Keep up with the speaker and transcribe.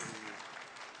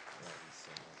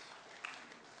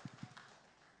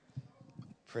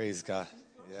Praise God.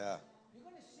 Yeah.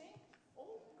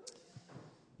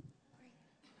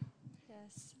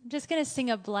 Yes. I'm just going to sing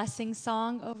a blessing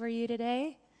song over you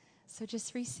today. So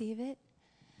just receive it.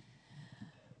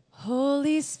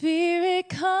 Holy Spirit,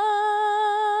 come.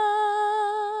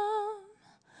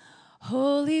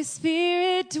 Holy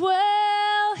Spirit,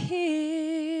 dwell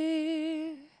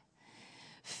here.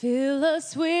 Fill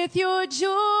us with your joy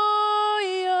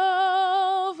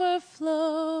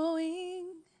overflowing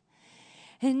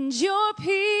and your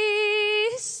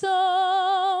peace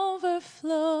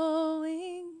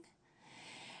overflowing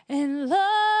and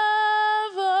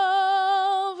love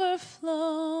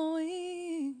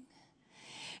overflowing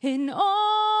in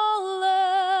all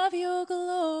of your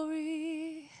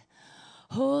glory.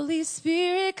 Holy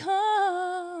Spirit,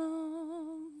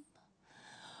 come.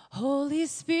 Holy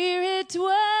Spirit,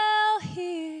 dwell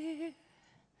here.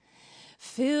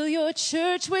 Fill your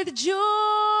church with joy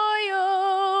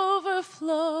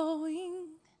overflowing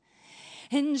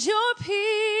and your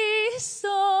peace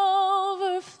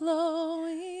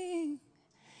overflowing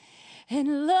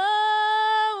and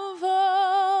love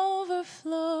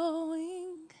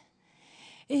overflowing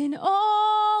in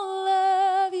all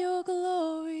of your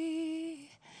glory.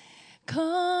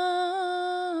 Come,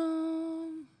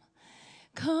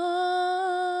 come,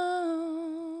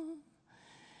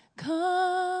 come.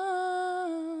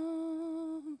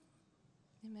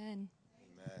 Amen.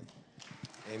 Amen.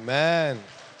 Amen.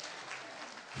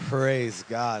 Praise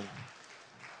God.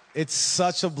 It's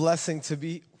such a blessing to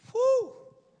be. Woo!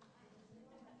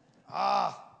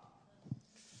 Man,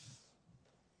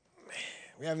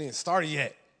 we haven't even started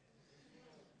yet.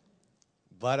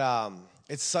 But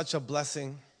it's such a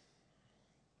blessing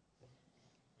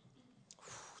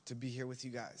to be here with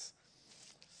you guys.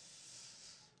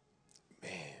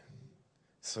 Man.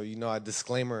 So, a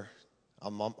disclaimer,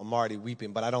 I'm already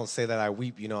weeping, but I don't say that I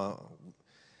weep,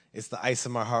 It's the ice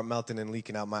in my heart melting and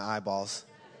leaking out my eyeballs.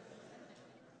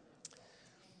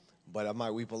 But I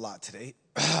might weep a lot today.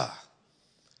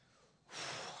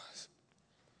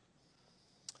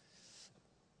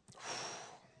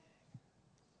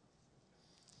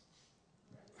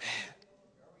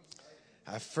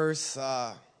 I first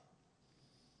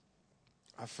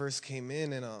came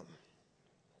in and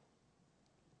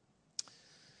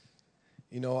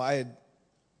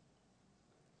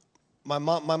my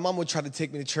mom would try to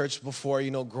take me to church before,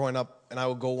 growing up, and I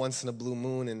would go once in a blue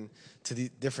moon and to the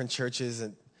different churches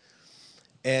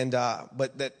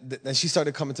but then she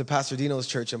started coming to Pastor Dino's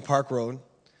church in Park Road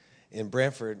in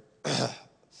Brantford.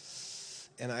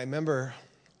 And I remember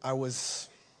I was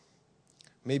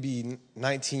maybe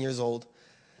 19 years old,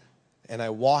 and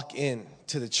I walk in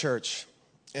to the church,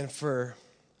 and for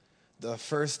the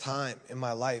first time in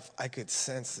my life, I could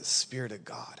sense the Spirit of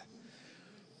God.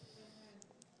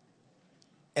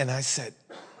 And I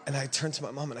turned to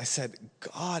my mom and I said,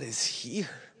 God is here.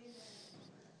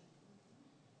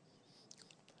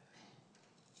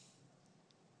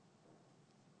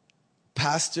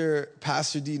 Pastor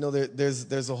Dino,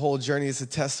 there's a whole journey. It's a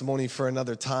testimony for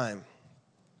another time.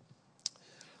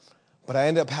 But I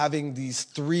ended up having these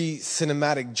 3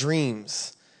 cinematic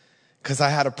dreams because I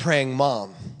had a praying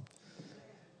mom.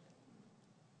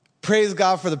 Praise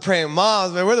God for the praying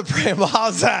moms, man. Where the praying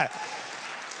moms at?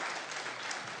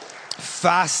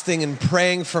 Fasting and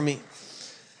praying for me.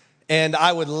 And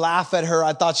I would laugh at her.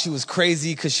 I thought she was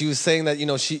crazy because she was saying that,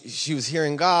 she was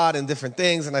hearing God and different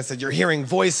things. And I said, you're hearing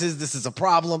voices. This is a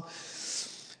problem.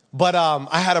 But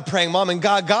I had a praying mom, and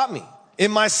God got me in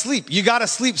my sleep. You got to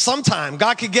sleep sometime.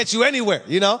 God could get you anywhere,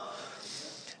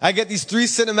 I get these 3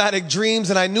 cinematic dreams,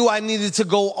 and I knew I needed to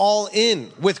go all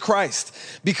in with Christ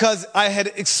because I had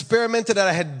experimented and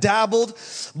I had dabbled.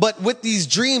 But with these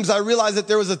dreams, I realized that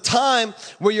there was a time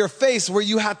where you're faced where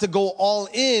you have to go all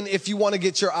in if you want to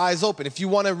get your eyes open. If you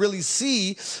want to really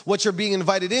see what you're being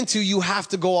invited into, you have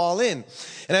to go all in.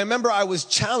 And I remember I was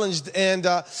challenged in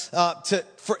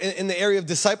the area of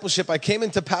discipleship. I came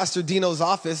into Pastor Dino's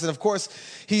office, and of course,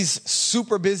 he's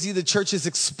super busy. The church is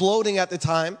exploding at the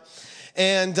time.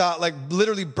 And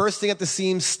literally bursting at the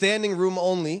seams, standing room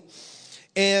only,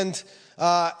 and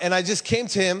I just came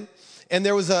to him, and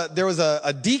there was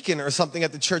a deacon or something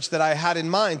at the church that I had in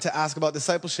mind to ask about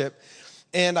discipleship,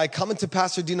 and I come into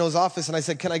Pastor Dino's office and I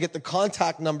said, "Can I get the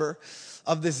contact number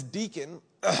of this deacon?"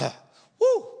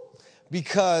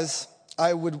 Because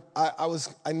I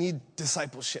need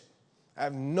discipleship. I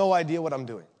have no idea what I'm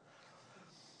doing.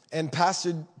 And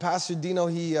Pastor Dino,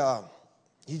 he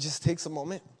just takes a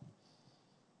moment.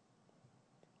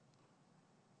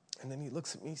 And then he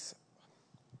looks at me and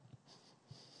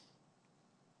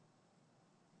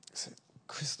said,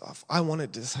 "Christoph, I want to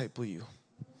disciple you."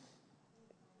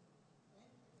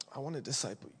 I want to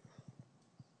disciple you.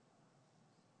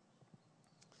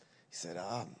 He said,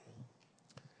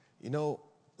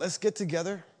 let's get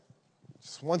together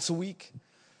just once a week.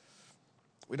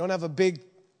 We don't have a big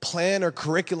plan or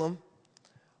curriculum,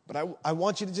 but I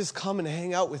want you to just come and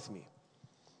hang out with me.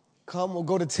 Come, we'll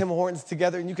go to Tim Hortons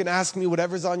together, and you can ask me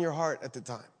whatever's on your heart at the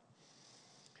time.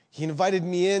 He invited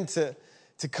me in to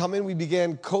come in. We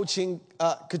began coaching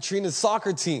Katrina's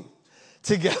soccer team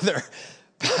together.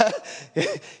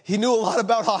 He knew a lot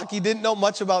about hockey, didn't know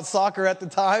much about soccer at the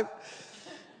time.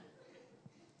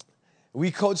 We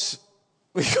coached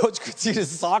Katrina's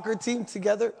soccer team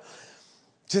together,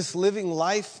 just living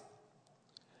life.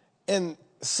 And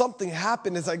something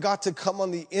happened as I got to come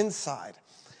on the inside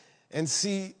and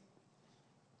see,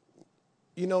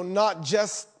 not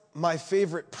just my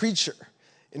favorite preacher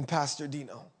in Pastor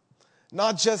Dino,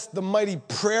 not just the mighty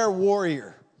prayer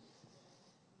warrior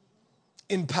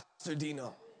in Pastor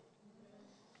Dino,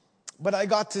 but I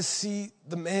got to see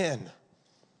the man,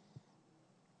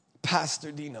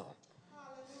 Pastor Dino.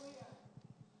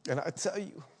 And I tell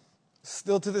you,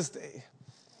 still to this day,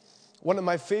 one of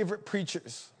my favorite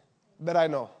preachers that I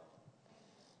know.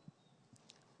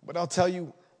 But I'll tell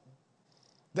you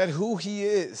that who he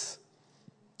is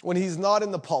when he's not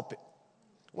in the pulpit,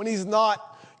 when he's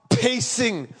not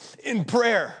pacing in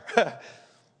prayer,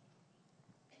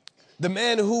 the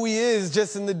man who he is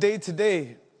just in the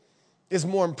day-to-day is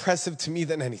more impressive to me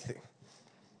than anything.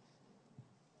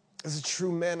 As a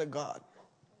true man of God.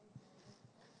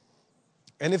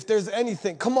 And if there's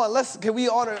anything, come on, can we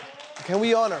honor this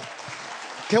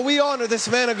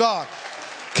man of God?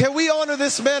 Can we honor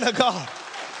this man of God?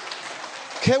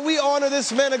 Can we honor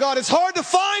this man of God? It's hard to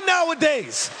find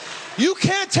nowadays. You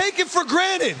can't take it for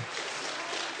granted.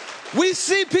 We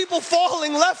see people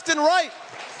falling left and right.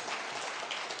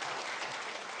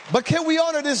 But can we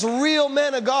honor this real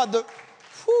man of God?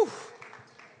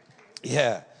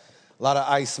 Yeah, a lot of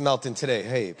ice melting today.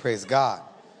 Hey, praise God.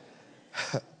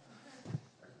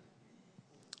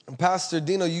 And Pastor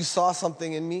Dino, you saw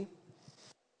something in me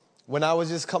when I was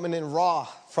just coming in raw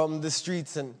from the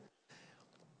streets and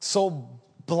so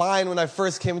blind when I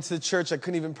first came into the church, I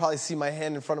couldn't even probably see my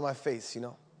hand in front of my face,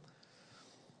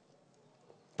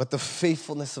 But the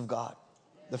faithfulness of God,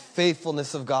 the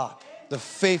faithfulness of God, the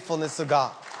faithfulness of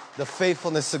God, the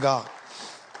faithfulness of God.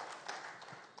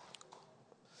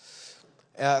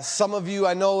 Some of you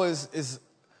I know is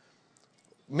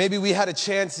maybe we had a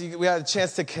chance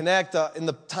to connect. In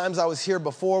the times I was here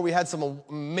before, we had some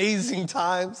amazing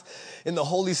times in the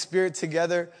Holy Spirit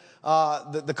together.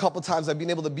 The couple times I've been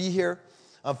able to be here.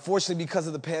 Unfortunately, because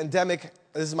of the pandemic,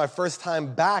 this is my first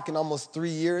time back in almost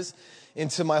 3 years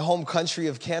into my home country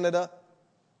of Canada.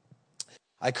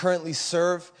 I currently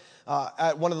serve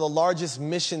at one of the largest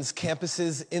missions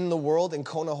campuses in the world in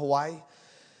Kona, Hawaii,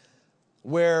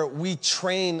 where we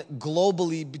train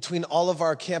globally between all of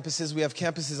our campuses. We have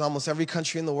campuses in almost every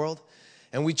country in the world,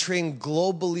 and we train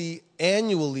globally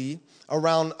annually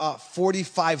around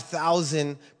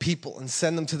 45,000 people and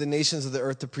send them to the nations of the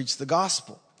earth to preach the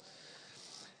gospel.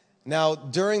 Now,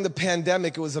 during the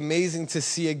pandemic, it was amazing to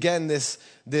see again this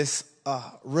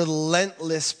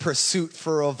relentless pursuit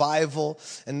for revival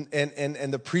and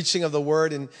the preaching of the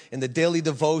word and the daily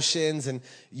devotions and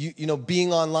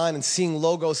being online and seeing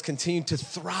Logos continue to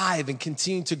thrive and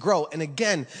continue to grow. And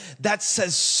again, that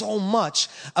says so much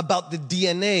about the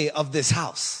DNA of this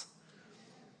house.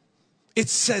 It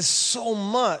says so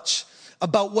much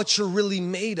about what you're really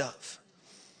made of.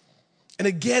 And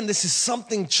again, this is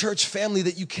something, church family,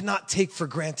 that you cannot take for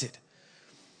granted.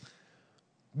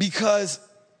 Because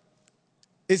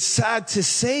it's sad to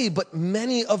say, but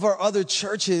many of our other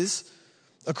churches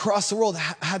across the world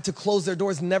had to close their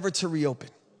doors, never to reopen.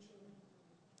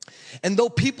 And though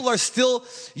people are still,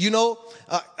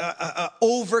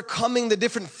 overcoming the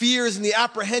different fears and the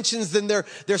apprehensions, then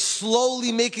they're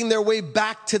slowly making their way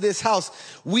back to this house.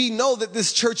 We know that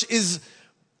this church is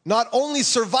not only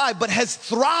survived, but has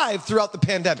thrived throughout the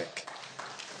pandemic.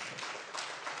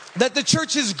 That the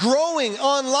church is growing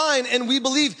online, and we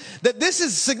believe that this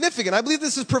is significant. I believe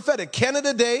this is prophetic.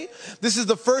 Canada Day, this is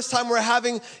the first time we're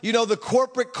having, the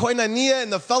corporate koinonia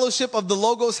and the fellowship of the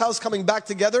Logos house coming back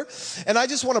together. And I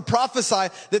just want to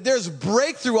prophesy that there's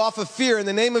breakthrough off of fear in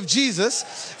the name of Jesus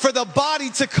for the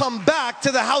body to come back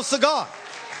to the house of God.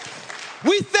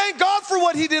 We thank God for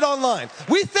what he did online.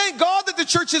 We thank God that the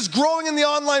church is growing in the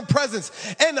online presence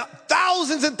and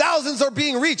thousands are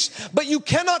being reached. But you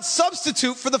cannot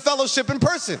substitute for the fellowship in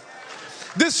person.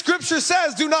 This scripture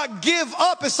says, do not give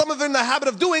up, as some of them are in the habit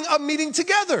of doing, a meeting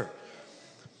together.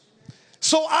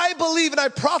 So I believe and I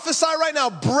prophesy right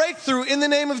now, breakthrough in the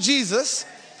name of Jesus.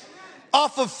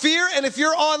 off of fear. And if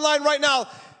you're online right now,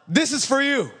 this is for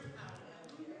you.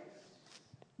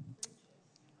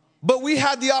 But we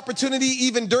had the opportunity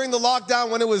even during the lockdown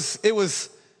when it was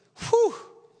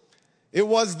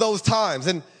those times.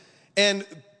 And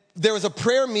there was a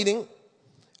prayer meeting.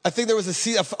 I think there was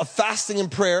a fasting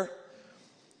and prayer.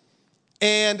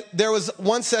 And there was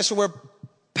one session where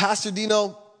Pastor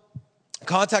Dino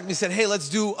contacted me and said, hey, let's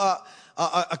do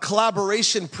a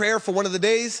collaboration prayer for one of the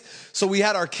days. So we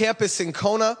had our campus in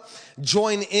Kona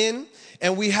join in.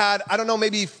 And we had, I don't know,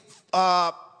 maybe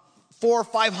 400 or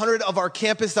 500 of our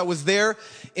campus that was there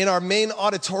in our main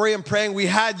auditorium praying. We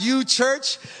had you,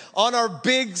 church, on our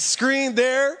big screen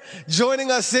there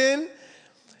joining us in.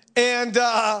 And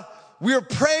we were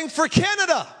praying for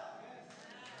Canada.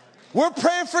 We're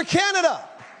praying for Canada.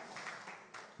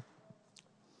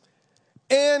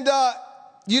 And, I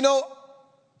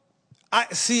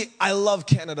love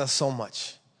Canada so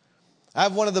much. I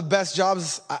have one of the best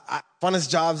jobs, funnest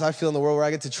jobs I feel in the world, where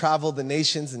I get to travel the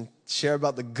nations and share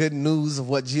about the good news of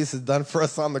what Jesus has done for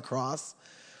us on the cross.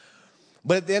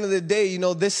 But at the end of the day,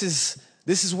 this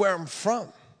is where I'm from.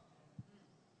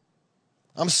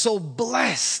 I'm so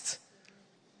blessed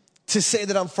to say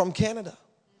that I'm from Canada.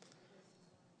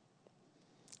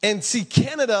 And see,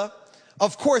 Canada,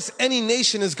 of course, any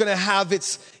nation is going to have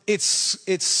its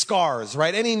scars,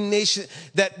 right? Any nation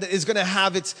that is going to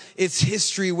have its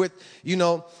history with,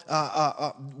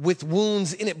 with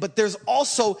wounds in it. But there's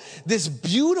also this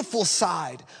beautiful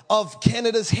side of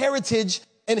Canada's heritage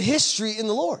and history in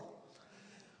the Lord,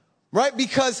 right?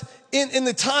 Because in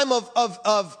the time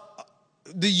of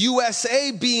the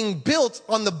USA being built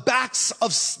on the backs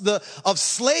of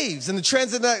slaves and the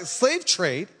transatlantic slave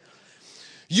trade,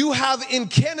 you have in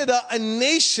Canada a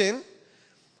nation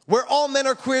where all men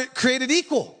are created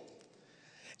equal.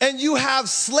 And you have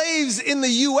slaves in the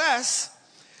U.S.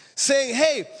 saying,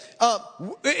 hey,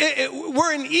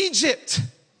 we're in Egypt.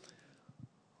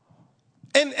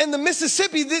 And the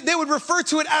Mississippi, they would refer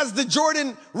to it as the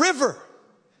Jordan River.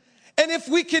 And if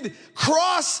we could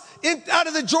cross out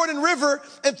of the Jordan River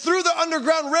and through the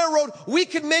Underground Railroad, we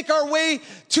could make our way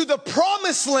to the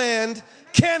promised land,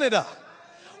 Canada,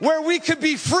 where we could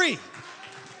be free.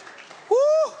 Woo!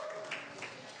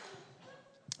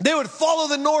 They would follow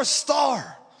the North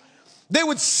Star. They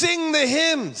would sing the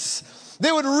hymns.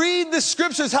 They would read the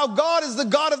scriptures, how God is the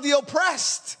God of the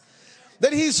oppressed,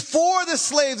 that he's for the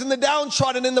slaves and the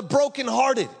downtrodden and the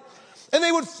brokenhearted. And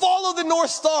they would follow the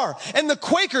North Star. And the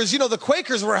Quakers, the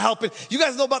Quakers were helping. You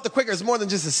guys know about the Quakers more than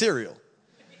just a cereal.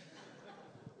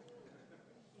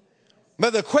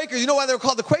 But the Quakers, you know why they were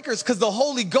called the Quakers? Because the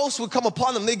Holy Ghost would come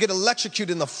upon them. They'd get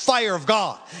electrocuted in the fire of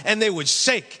God. And they would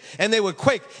shake. And they would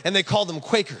quake. And they called them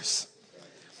Quakers.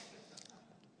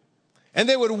 And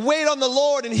they would wait on the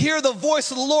Lord and hear the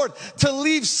voice of the Lord to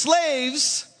leave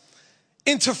slaves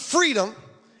into freedom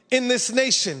in this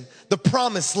nation, the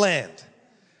promised land.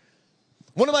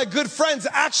 One of my good friends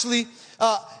actually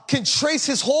can trace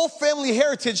his whole family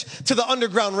heritage to the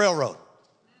Underground Railroad.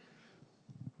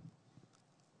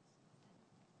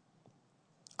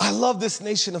 I love this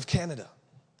nation of Canada.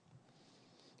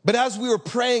 But as we were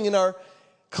praying in our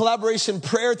collaboration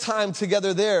prayer time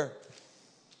together there,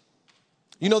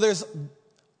 there's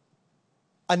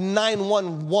a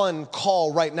 911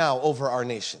 call right now over our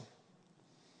nation.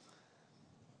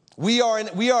 We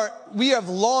have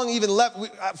long even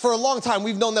left, for a long time,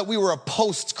 we've known that we were a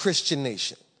post-Christian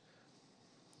nation.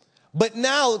 But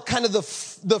now kind of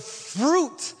the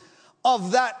fruit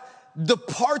of that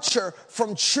departure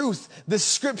from truth, the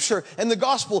scripture and the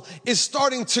gospel is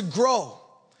starting to grow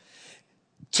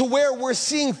to where we're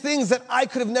seeing things that I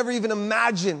could have never even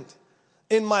imagined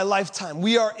in my lifetime.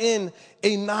 We are in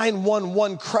a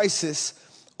 911 crisis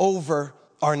over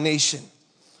our nation.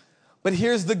 But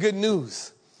here's the good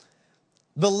news.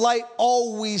 The light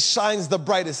always shines the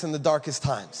brightest in the darkest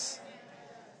times.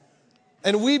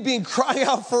 And we've been crying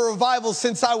out for revival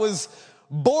since I was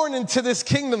born into this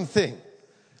kingdom thing.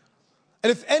 And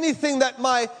if anything that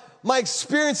my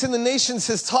experience in the nations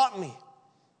has taught me,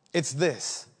 it's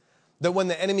this, that when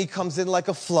the enemy comes in like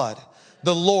a flood,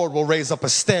 the Lord will raise up a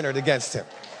standard against him.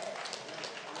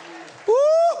 Woo!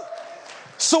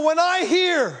 So when I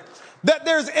hear that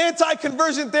there's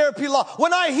anti-conversion therapy law,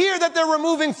 when I hear that they're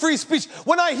removing free speech,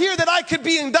 when I hear that I could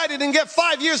be indicted and get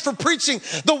 5 years for preaching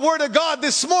the word of God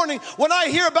this morning, when I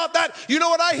hear about that, you know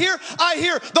what I hear? I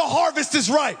hear the harvest is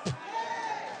ripe.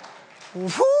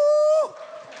 Woo!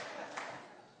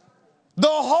 The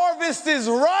harvest is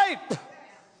ripe.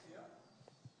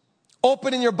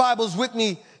 Open in your Bibles with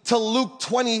me to Luke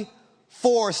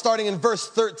 24, starting in verse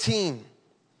 13.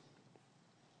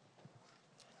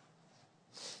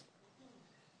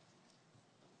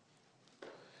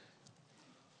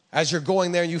 As you're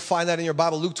going there and you find that in your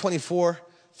Bible, Luke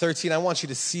 24:13, I want you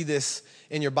to see this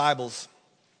in your Bibles.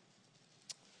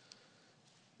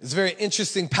 It's a very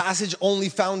interesting passage only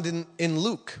found in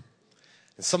Luke.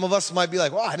 And some of us might be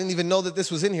like, wow, I didn't even know that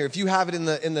this was in here. If you have it in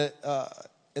the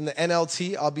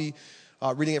NLT, I'll be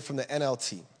reading it from the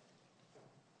NLT.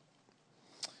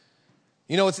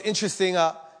 You know, it's interesting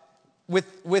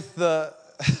with the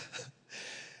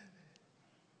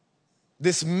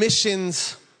this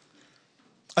missions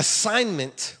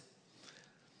assignment.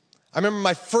 I remember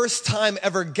my first time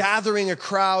ever gathering a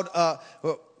crowd.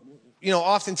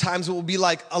 Oftentimes it will be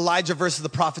like Elijah versus the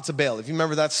prophets of Baal. If you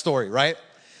remember that story, right?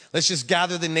 Let's just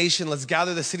gather the nation. Let's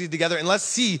gather the city together and let's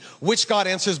see which God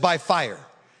answers by fire.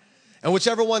 And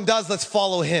whichever one does, let's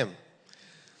follow him.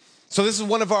 So this is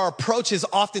one of our approaches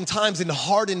oftentimes in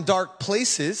hard and dark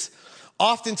places.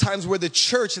 Oftentimes where the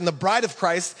church and the bride of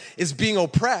Christ is being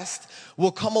oppressed,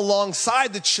 we'll come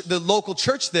alongside the local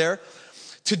church there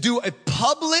to do a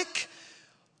public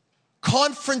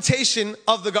confrontation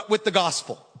with the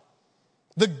gospel.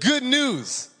 The good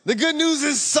news. The good news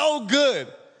is so good.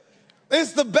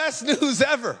 It's the best news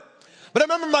ever. But I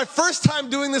remember my first time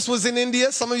doing this was in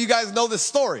India. Some of you guys know this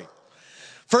story.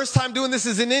 First time doing this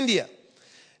is in India.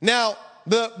 Now,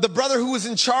 the brother who was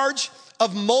in charge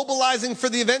of mobilizing for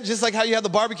the event, just like how you have the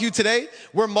barbecue today,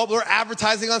 we're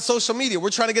advertising on social media.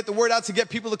 We're trying to get the word out to get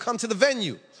people to come to the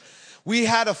venue. We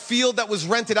had a field that was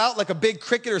rented out, like a big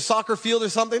cricket or soccer field or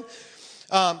something.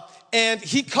 And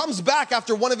he comes back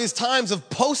after one of his times of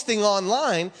posting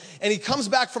online, and he comes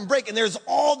back from break, and there's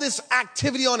all this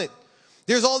activity on it.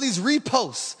 There's all these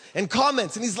reposts and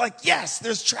comments, and he's like, yes,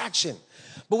 there's traction.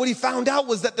 But what he found out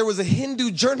was that there was a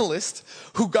Hindu journalist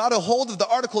who got a hold of the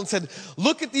article and said,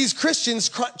 look at these Christians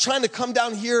trying to come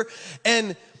down here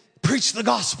and preach the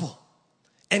gospel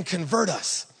and convert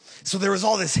us. So there was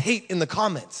all this hate in the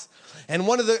comments. And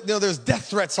one of there's death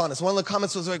threats on us. One of the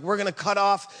comments was like, we're going to cut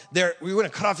off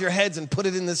your heads and put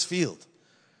it in this field.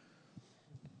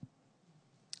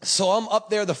 So I'm up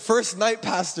there the first night,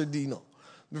 Pastor Dino.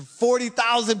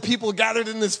 40,000 people gathered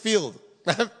in this field.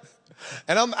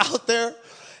 And I'm out there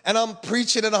and I'm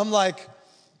preaching and I'm like,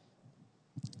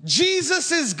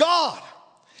 Jesus is God.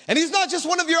 And he's not just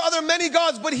one of your other many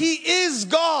gods, but he is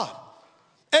God.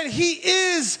 And he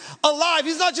is alive.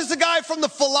 He's not just a guy from the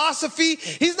philosophy.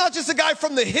 He's not just a guy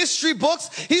from the history books.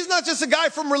 He's not just a guy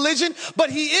from religion, but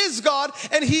he is God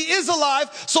and he is alive.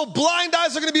 So blind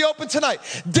eyes are going to be open tonight.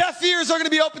 Deaf ears are going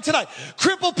to be open tonight.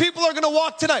 Crippled people are going to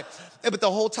walk tonight. But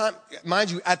the whole time,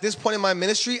 mind you, at this point in my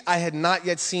ministry, I had not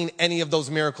yet seen any of those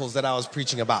miracles that I was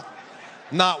preaching about.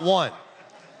 Not one.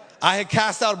 I had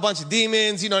cast out a bunch of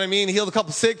demons, you know what I mean? Healed a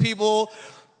couple sick people,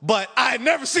 but I had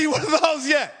never seen one of those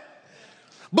yet.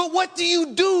 But what do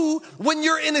you do when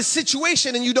you're in a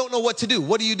situation and you don't know what to do?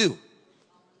 What do you do?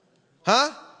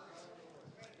 Huh?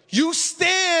 You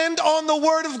stand on the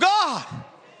word of God.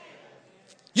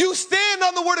 You stand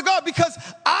on the word of God because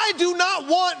I do not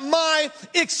want my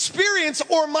experience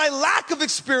or my lack of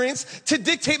experience to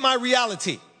dictate my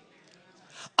reality.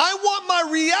 I want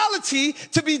my reality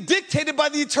to be dictated by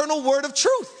the eternal word of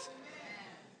truth.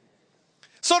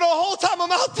 So the whole time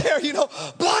I'm out there,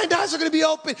 blind eyes are going to be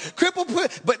open, crippled,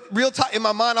 but real time in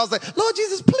my mind, I was like, Lord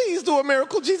Jesus, please do a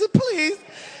miracle. Jesus, please.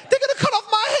 They're going to cut off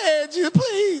my head, Jesus,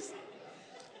 please.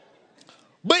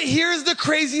 But here's the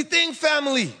crazy thing,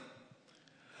 family.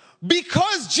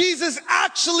 Because Jesus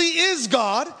actually is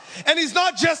God, and he's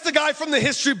not just a guy from the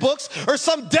history books or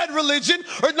some dead religion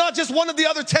or not just one of the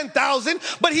other 10,000,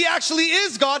 but he actually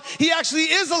is God. He actually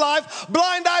is alive.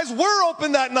 Blind eyes were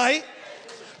open that night.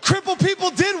 Crippled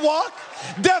people did walk.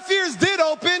 Deaf ears did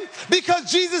open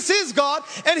because Jesus is God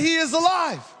and he is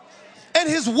alive. And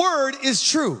his word is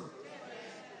true.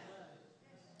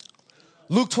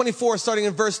 Luke 24, starting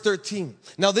in verse 13.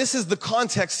 Now this is the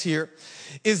context here.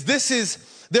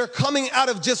 They're coming out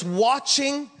of just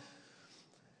watching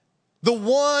the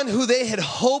one who they had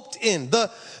hoped in, the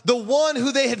one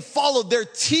who they had followed, their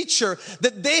teacher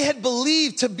that they had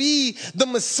believed to be the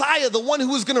Messiah, the one who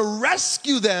was going to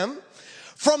rescue them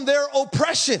from their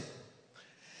oppression.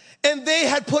 And they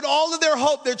had put all of their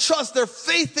hope, their trust, their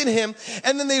faith in him.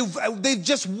 And then they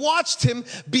just watched him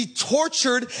be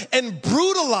tortured and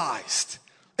brutalized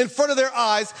in front of their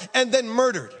eyes and then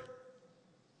murdered.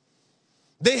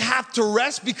 They have to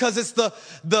rest because it's the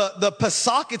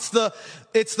Pesach, it's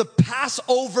the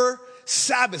Passover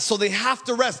Sabbath. So they have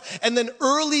to rest. And then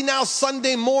early now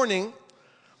Sunday morning,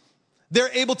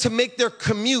 they're able to make their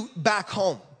commute back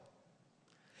home.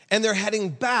 And they're heading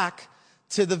back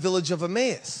to the village of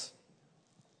Emmaus.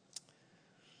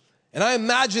 And I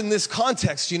imagine this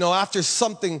context, after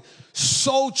something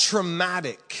so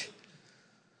traumatic,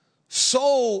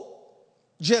 so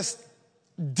just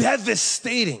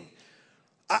devastating.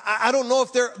 I don't know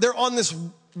if they're on this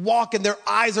walk and their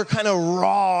eyes are kind of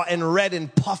raw and red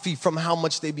and puffy from how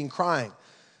much they've been crying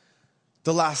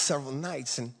the last several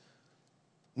nights, and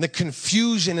the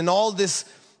confusion and all this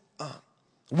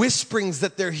whisperings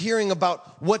that they're hearing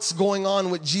about what's going on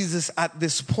with Jesus at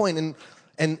this point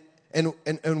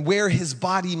and where his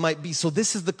body might be. So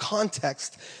this is the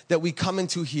context that we come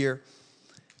into here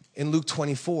in Luke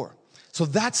 24. So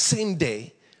that same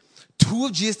day, 2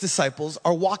 of Jesus' disciples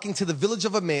are walking to the village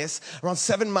of Emmaus, around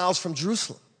 7 miles from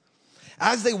Jerusalem.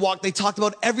 As they walked, they talked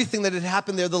about everything that had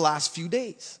happened there the last few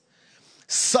days.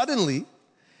 Suddenly,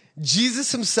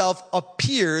 Jesus himself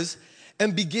appears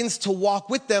and begins to walk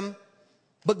with them,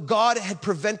 but God had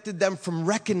prevented them from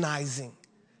recognizing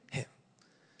him.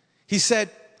 He said,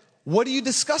 "What are you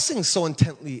discussing so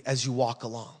intently as you walk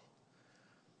along?"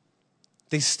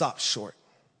 They stopped short,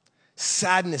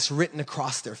 sadness written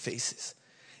across their faces.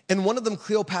 And one of them,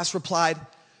 Cleopas, replied,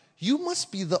 "You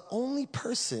must be the only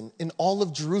person in all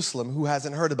of Jerusalem who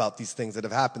hasn't heard about these things that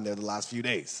have happened there the last few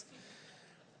days."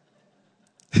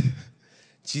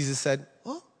 Jesus said,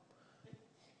 "Well,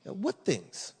 what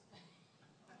things?"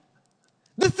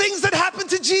 The things that happened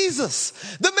to Jesus,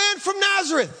 the man from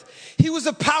Nazareth. He was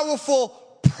a powerful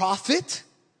prophet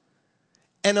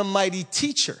and a mighty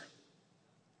teacher.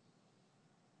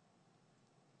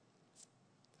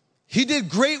 He did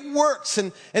great works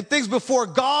and things before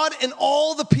God and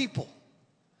all the people.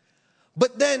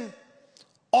 But then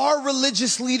our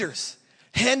religious leaders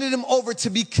handed him over to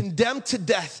be condemned to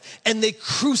death, and they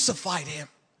crucified him.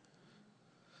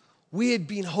 We had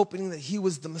been hoping that he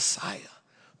was the Messiah,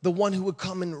 the one who would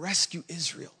come and rescue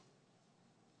Israel.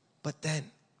 But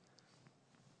then,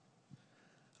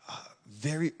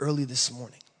 very early this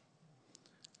morning,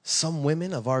 some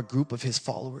women of our group of his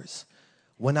followers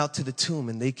went out to the tomb,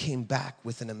 and they came back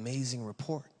with an amazing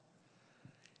report.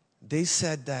 They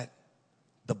said that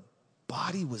the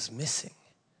body was missing,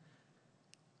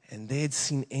 and they had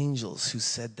seen angels who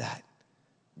said that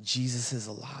Jesus is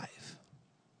alive.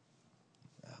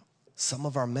 Some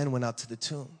of our men went out to the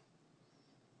tomb,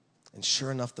 and sure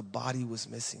enough, the body was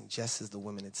missing, just as the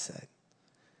women had said.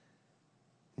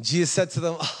 Jesus said to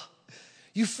them,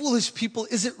 "You foolish people,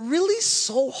 is it really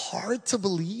so hard to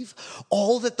believe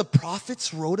all that the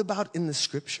prophets wrote about in the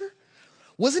scripture?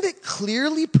 Wasn't it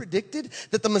clearly predicted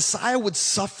that the Messiah would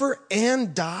suffer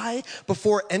and die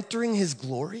before entering his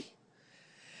glory?"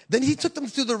 Then he took them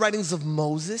through the writings of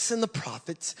Moses and the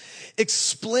prophets,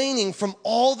 explaining from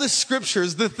all the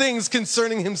scriptures the things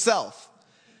concerning himself.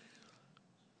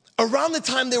 Around the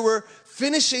time they were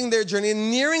finishing their journey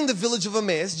and nearing the village of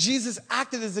Emmaus, Jesus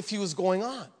acted as if he was going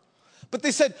on. But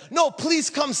they said, "No, please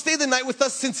come stay the night with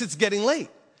us since it's getting late."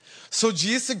 So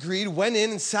Jesus agreed, went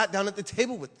in and sat down at the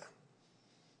table with them.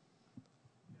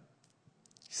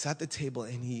 He sat at the table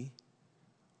and he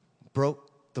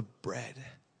broke the bread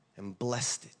and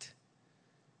blessed it.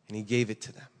 And he gave it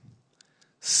to them.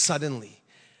 Suddenly,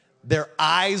 their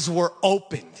eyes were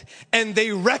opened and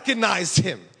they recognized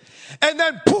him. And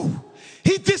then, poof,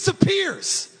 he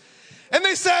disappears. And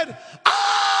they said,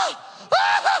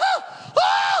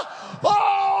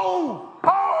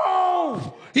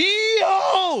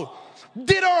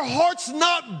 Did our hearts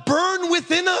not burn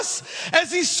within us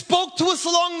as he spoke to us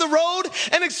along the road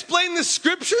and explained the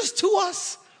scriptures to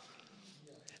us?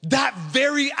 That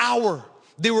very hour,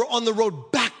 they were on the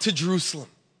road back to Jerusalem.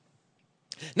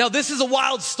 Now, this is a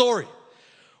wild story.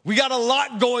 We got a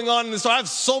lot going on in this. I have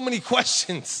so many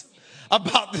questions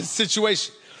about this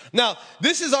situation. Now,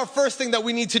 this is our first thing that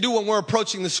we need to do when we're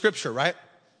approaching the scripture, right?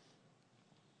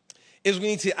 Is we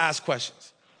need to ask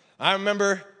questions. I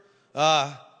remember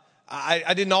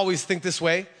I didn't always think this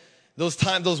way.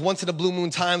 Those once in a blue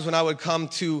moon times when I would come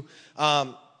to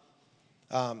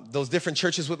those different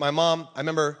churches with my mom. I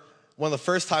remember one of the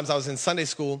first times I was in Sunday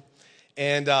school,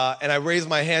 and I raised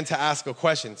my hand to ask a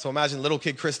question. So imagine little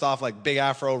kid Christoph, like big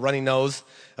afro, runny nose,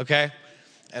 okay?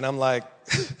 And I'm like,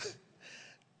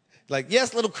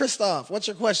 "Yes, little Christoph, what's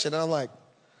your question?" And I'm like,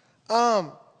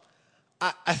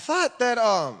 I thought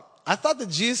that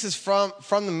Jesus is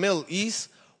from the Middle East.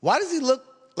 Why does he look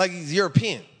like he's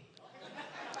European?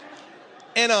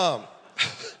 And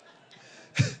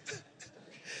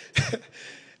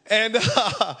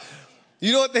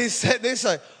you know what they said? They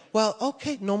said, "Well,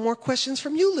 okay, no more questions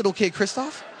from you, little kid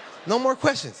Christoph. No more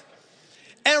questions."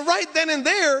 And right then and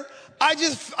there, I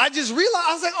just realized,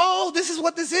 I was like, oh, this is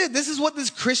what this is. This is what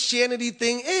this Christianity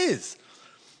thing is.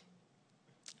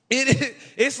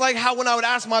 It's like how when I would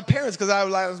ask my parents, because I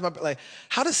would ask like,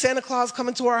 "How does Santa Claus come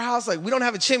into our house? Like, we don't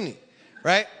have a chimney,"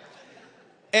 right?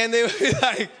 And they would be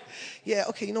like, Yeah,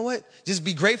 okay, you know what? Just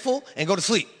be grateful and go to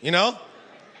sleep, you know?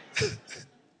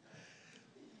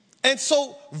 And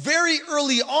so very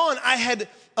early on, I had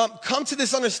come to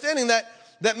this understanding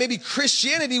that maybe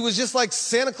Christianity was just like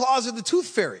Santa Claus or the Tooth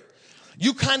Fairy.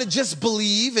 You kind of just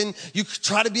believe and you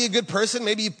try to be a good person.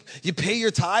 Maybe you pay your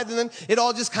tithe and then it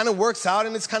all just kind of works out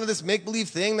and it's kind of this make-believe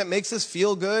thing that makes us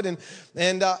feel good.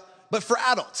 But for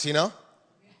adults, you know?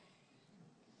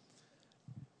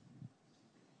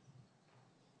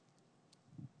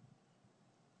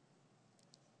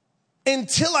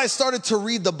 Until I started to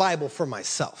read the Bible for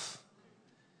myself.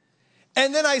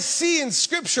 And then I see in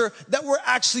scripture that we're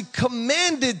actually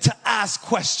commanded to ask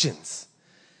questions.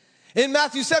 In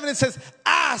Matthew 7, it says,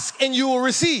 ask and you will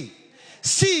receive.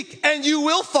 Seek and you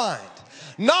will find.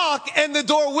 Knock and the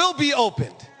door will be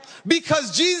opened.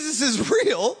 Because Jesus is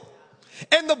real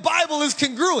and the Bible is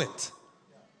congruent.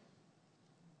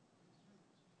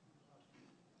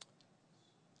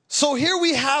 So here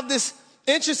we have this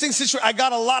interesting situation. I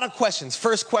got a lot of questions.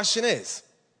 First question is,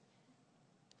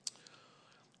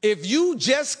 if you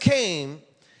just came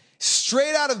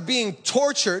straight out of being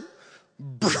tortured,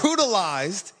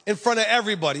 brutalized in front of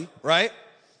everybody, right?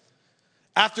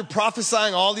 After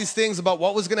prophesying all these things about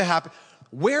what was going to happen,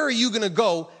 where are you going to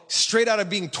go straight out of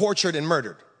being tortured and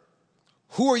murdered?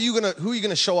 Who are you going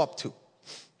to show up to?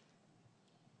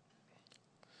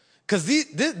 Because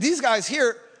these guys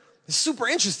here is super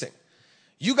interesting.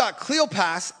 You got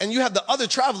Cleopas and you have the other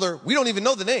traveler. We don't even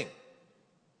know the name.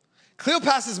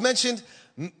 Cleopas is mentioned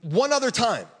one other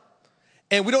time.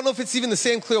 And we don't know if it's even the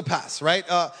same Cleopas, right?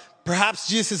 Perhaps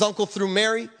Jesus' uncle through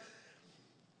Mary.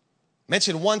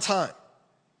 Mentioned one time.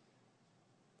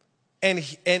 And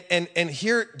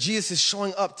here Jesus is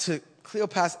showing up to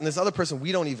Cleopas and this other person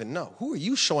we don't even know. Who are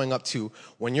you showing up to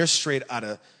when you're straight out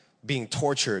of being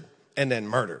tortured and then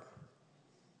murdered?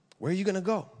 Where are you going to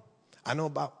go? I know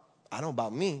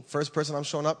about me. First person I'm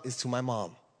showing up is to my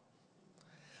mom.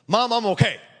 Mom, I'm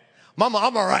okay. Mama,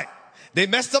 I'm all right. They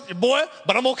messed up your boy,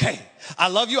 but I'm okay. I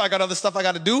love you. I got other stuff I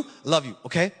got to do. Love you.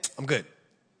 Okay? I'm good.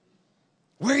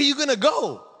 Where are you going to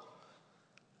go?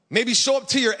 Maybe show up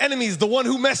to your enemies, the one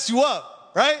who messed you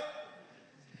up, right?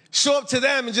 Show up to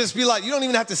them and just be like, you don't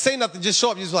even have to say nothing. Just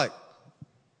show up. You're just like,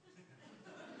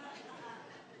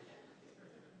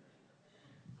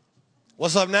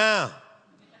 what's up now?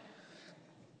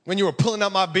 When you were pulling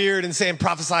out my beard and saying,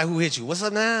 prophesy who hit you. What's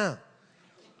up now?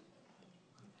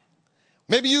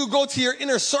 Maybe you go to your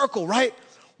inner circle, right?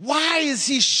 Why is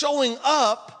he showing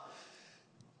up?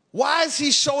 Why is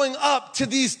he showing up to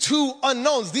these two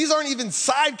unknowns? These aren't even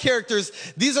side characters.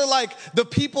 These are like the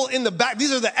people in the back.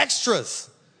 These are the extras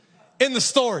in the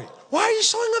story. Why are you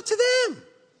showing up to them?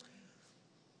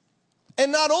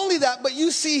 And not only that, but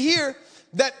you see here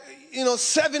that,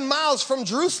 7 miles from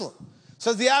Jerusalem.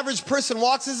 So as the average person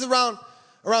walks, this is around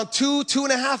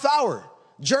 2.5 hour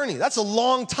journey. That's a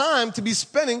long time to be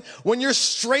spending when you're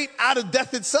straight out of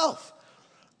death itself.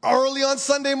 Early on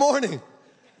Sunday morning.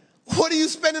 What are you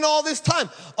spending all this time?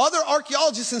 Other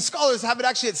archaeologists and scholars have it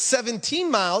actually at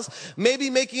 17 miles, maybe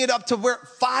making it up to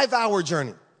 5-hour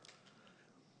journey.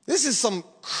 This is some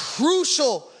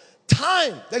crucial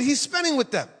time that he's spending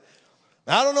with them.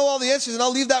 Now, I don't know all the answers, and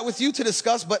I'll leave that with you to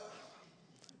discuss, but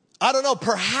I don't know,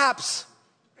 perhaps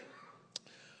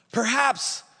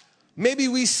maybe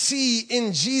we see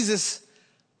in Jesus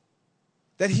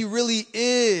that he really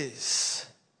is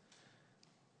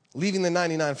leaving the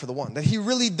 99 for the one. That he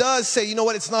really does say, you know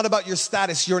what, it's not about your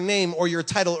status, your name, or your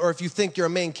title, or if you think you're a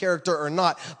main character or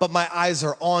not, but my eyes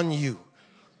are on you.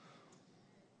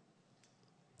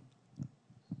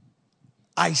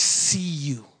 I see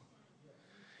you.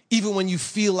 Even when you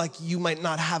feel like you might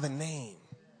not have a name.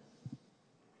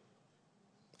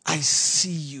 I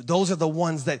see you. Those are the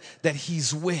ones that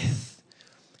he's with.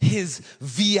 His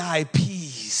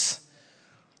VIPs.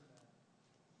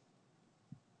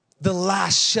 The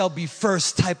last shall be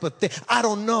first type of thing. I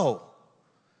don't know.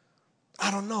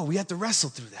 We have to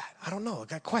wrestle through that. I don't know. I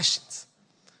got questions.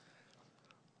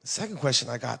 The second question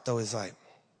I got, though, is like,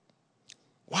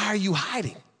 why are you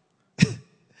hiding?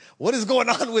 What is going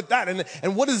on with that?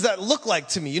 And what does that look like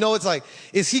to me? It's like,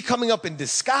 is he coming up in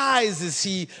disguise?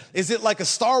 Is it like a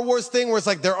Star Wars thing where it's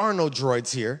like, there are no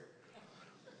droids here?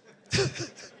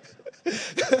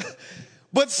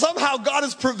 But somehow God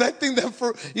is preventing them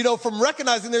from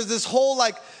recognizing there's this whole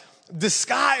like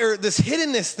disguise or this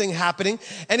hiddenness thing happening.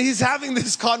 And he's having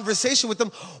this conversation with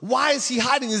them. Why is he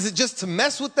hiding? Is it just to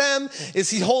mess with them? Is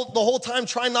he the whole time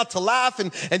trying not to laugh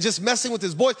and just messing with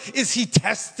his boys? Is he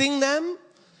testing them?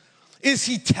 Is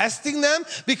he testing them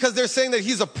because they're saying that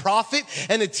he's a prophet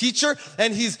and a teacher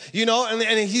and he's,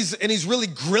 and he's really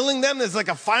grilling them as like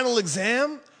a final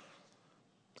exam?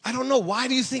 I don't know. Why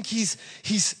do you think he's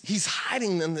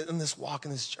hiding in this walk,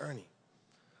 in this journey?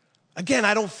 Again,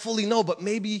 I don't fully know, but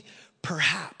maybe,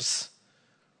 perhaps,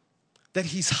 that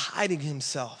he's hiding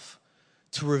himself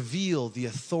to reveal the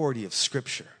authority of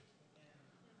Scripture.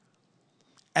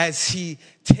 As he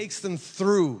takes them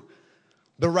through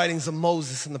the writings of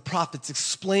Moses and the prophets,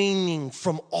 explaining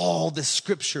from all the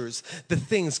Scriptures the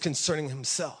things concerning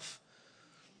himself.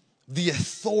 The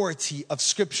authority of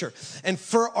Scripture. And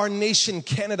for our nation,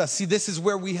 Canada, see, this is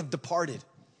where we have departed.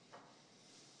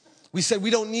 We said we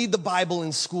don't need the Bible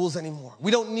in schools anymore.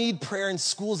 We don't need prayer in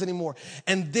schools anymore.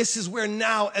 And this is where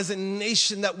now, as a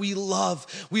nation that we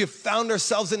love, we have found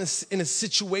ourselves in a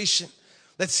situation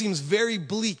that seems very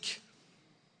bleak.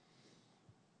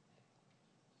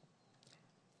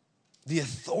 The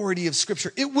authority of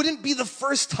Scripture. It wouldn't be the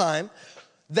first time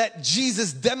that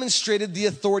Jesus demonstrated the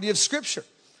authority of Scripture.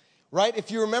 Right?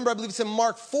 If you remember, I believe it's in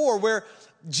Mark 4, where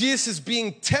Jesus is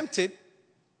being tempted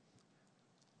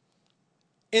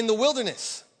in the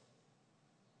wilderness.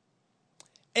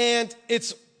 And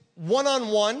it's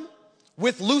one-on-one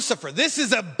with Lucifer. This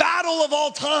is a battle of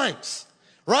all times,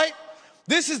 right?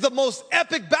 This is the most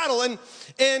epic battle.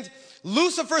 And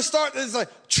Lucifer is like,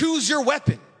 choose your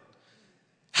weapon.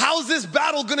 How's this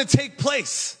battle gonna take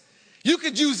place? You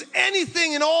could use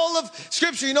anything in all of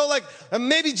Scripture, like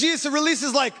maybe Jesus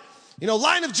releases like,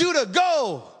 Lion of Judah,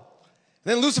 go.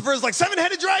 And then Lucifer is like,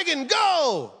 7-headed dragon,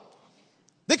 go.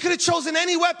 They could have chosen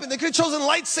any weapon. They could have chosen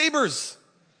lightsabers.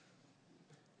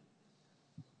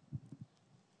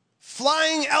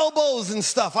 Flying elbows and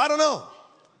stuff. I don't know.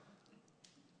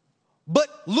 But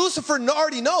Lucifer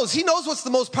already knows. He knows what's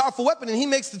the most powerful weapon, and he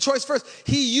makes the choice first.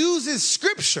 He uses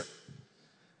Scripture.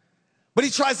 But he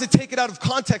tries to take it out of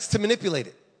context to manipulate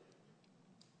it.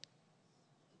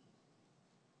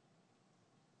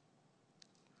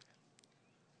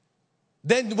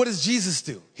 Then what does Jesus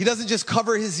do? He doesn't just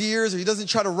cover his ears, or he doesn't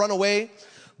try to run away,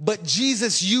 but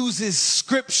Jesus uses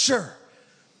Scripture,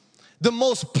 the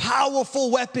most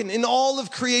powerful weapon in all of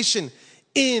creation,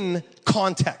 in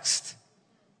context.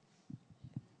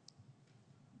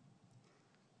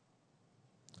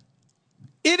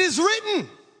 It is written.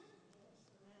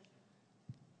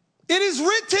 It is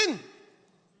written.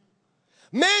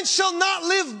 Man shall not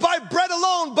live by bread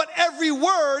alone, but every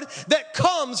word that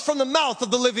comes from the mouth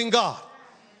of the living God.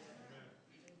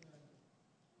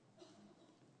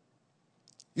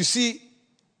 You see,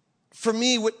 for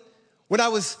me, when I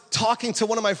was talking to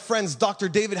one of my friends, Dr.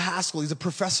 David Haskell, he's a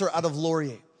professor out of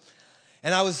Laurier.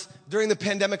 And during the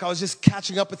pandemic, I was just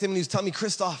catching up with him, and he was telling me,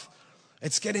 Christoph,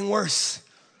 it's getting worse.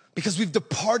 Because we've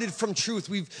departed from truth.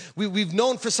 We've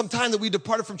known for some time that we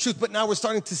departed from truth, but now we're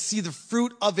starting to see the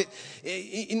fruit of it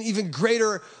in even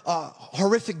greater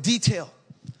horrific detail.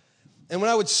 And when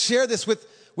I would share this with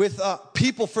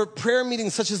people for prayer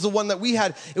meetings such as the one that we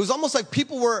had, it was almost like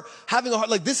people were having a heart,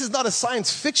 like, this is not a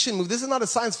science fiction movie. This is not a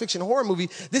science fiction horror movie.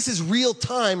 This is real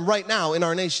time right now in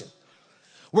our nation.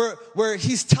 Where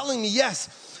he's telling me,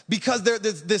 yes, because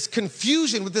there's this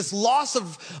confusion with this loss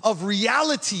of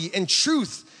reality and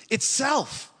truth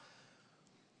itself.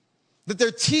 That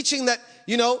they're teaching that,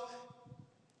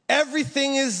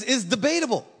 everything is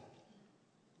debatable.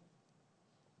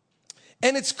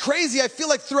 And it's crazy. I feel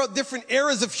like throughout different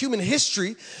eras of human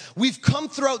history, we've come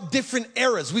throughout different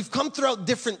eras. We've come throughout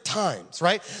different times,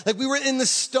 right? Like we were in the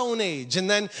Stone Age, and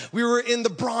then we were in the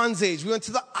Bronze Age. We went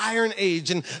to the Iron Age,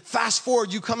 and fast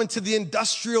forward, you come into the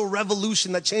Industrial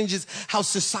Revolution that changes how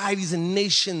societies and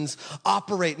nations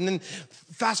operate. And then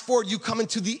fast forward, you come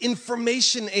into the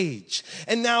Information Age.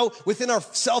 And now within our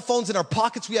cell phones in our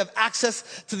pockets, we have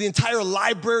access to the entire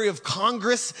Library of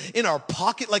Congress in our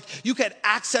pocket. Like you can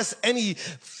access any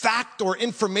fact or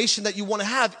information that you want to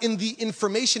have in the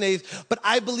Information Age. But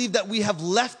I believe that we have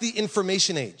left the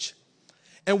Information Age,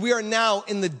 and we are now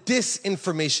in the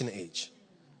Disinformation Age.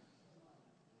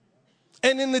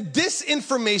 And in the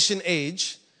Disinformation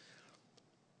Age,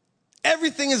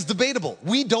 everything is debatable.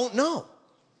 We don't know.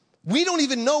 We don't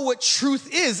even know what truth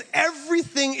is.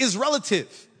 Everything is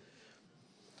relative.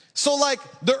 So like,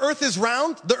 the earth is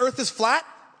round, the earth is flat.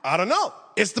 I don't know.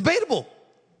 It's debatable.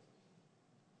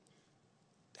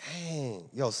 Dang,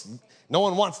 no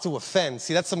one wants to offend.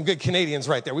 See, that's some good Canadians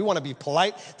right there. We want to be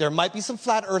polite. There might be some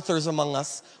flat earthers among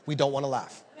us. We don't want to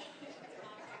laugh.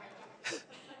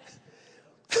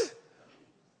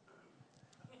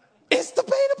 It's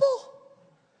debatable.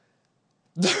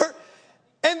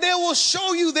 And they will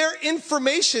show you their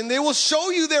information. They will show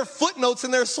you their footnotes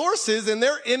and their sources and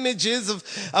their images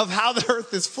of how the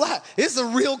earth is flat. It's a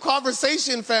real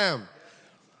conversation, fam.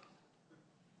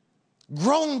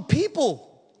 Grown people.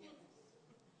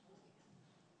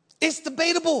 It's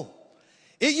debatable.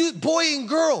 boy and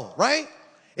girl, right?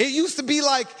 It used to be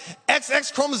like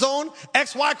XX chromosome,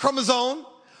 XY chromosome,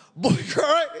 boy, girl,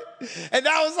 right? And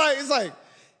now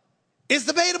it's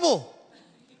debatable.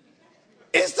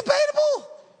 It's debatable.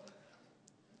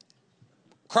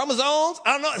 Chromosomes,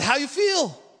 I don't know how you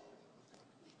feel.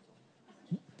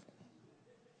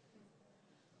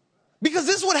 Because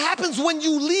this is what happens when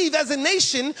you leave as a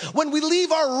nation, when we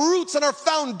leave our roots and our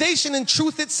foundation in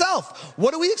truth itself.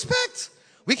 What do we expect?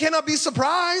 We cannot be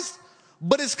surprised,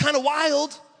 but it's kind of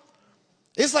wild.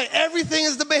 It's like everything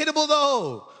is debatable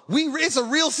though. It's a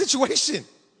real situation.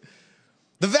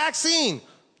 The vaccine.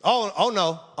 Oh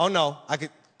no. I could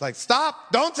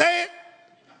stop, don't say it.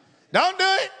 Don't do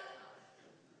it.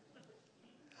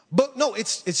 But no,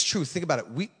 it's true. Think about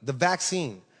it. The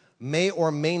vaccine may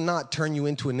or may not turn you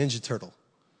into a Ninja Turtle.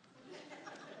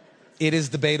 It is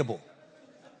debatable.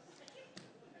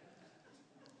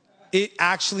 It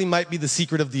actually might be the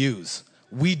secret of the ooze.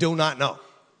 We do not know.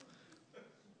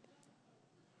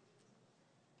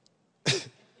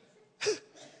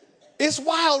 It's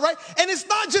wild, right? And it's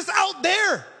not just out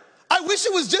there. I wish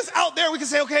it was just out there. We could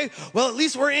say, okay, well, at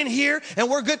least we're in here and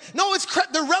we're good. No,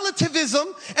 the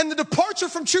relativism and the departure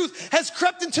from truth has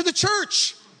crept into the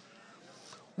church.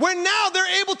 Where now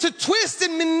they're able to twist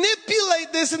and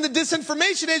manipulate this in the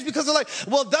disinformation age because they're like,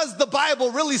 well, does the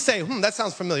Bible really say, that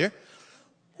sounds familiar.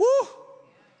 Woo.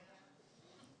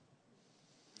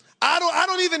 I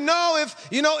don't even know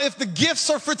if the gifts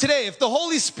are for today, if the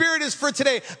Holy Spirit is for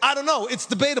today. I don't know. It's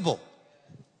debatable.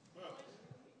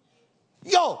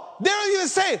 Yo, they don't even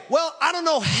say, well, I don't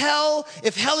know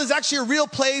if hell is actually a real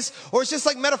place or it's just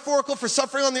like metaphorical for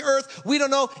suffering on the earth. We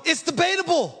don't know. It's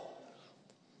debatable.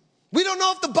 We don't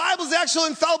know if the Bible is the actual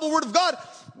infallible word of God.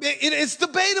 It's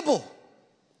debatable.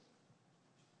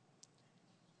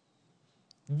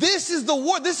 This is the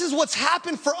war. This is what's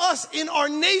happened for us in our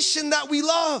nation that we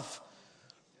love.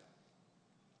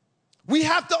 We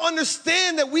have to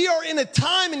understand that we are in a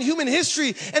time in human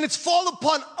history and it's fallen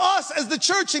upon us as the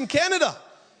church in Canada.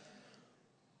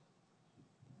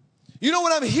 You know,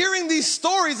 when I'm hearing these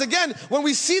stories, again, when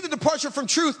we see the departure from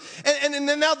truth, and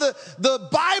then now the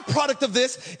byproduct of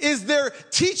this is they're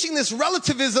teaching this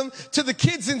relativism to the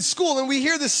kids in school. And we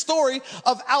hear this story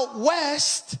of out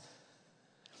west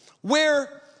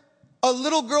where a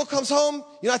little girl comes home.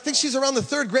 You know, I think she's around the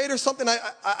 3rd grade or something.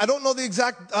 I don't know the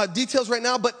exact details right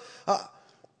now, but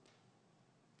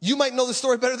you might know the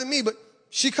story better than me. But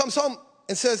she comes home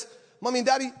and says, Mommy and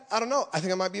Daddy, I don't know. I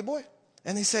think I might be a boy.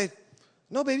 And they say,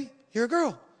 no, baby. You're a girl.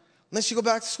 And then she go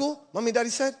back to school. Mommy and Daddy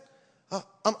said,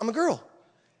 I'm a girl.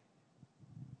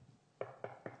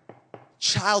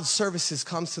 Child Services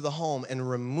comes to the home and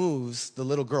removes the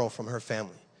little girl from her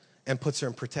family and puts her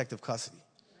in protective custody.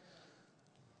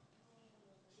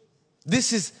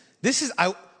 This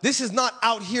is not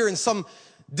out here in some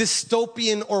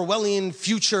dystopian Orwellian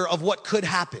future of what could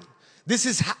happen. This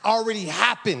has already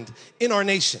happened in our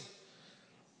nation.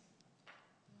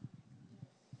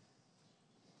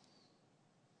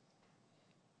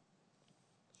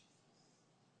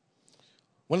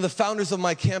 One of the founders of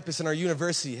my campus in our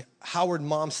university, Howard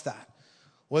Momstadt,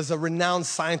 was a renowned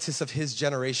scientist of his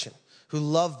generation who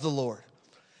loved the Lord.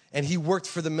 And he worked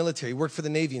for the military. He worked for the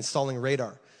Navy installing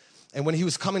radar. And when he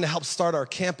was coming to help start our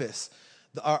campus,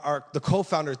 the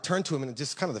co-founder turned to him in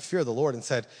just kind of the fear of the Lord and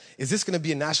said, is this going to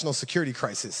be a national security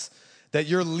crisis that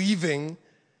you're leaving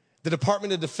the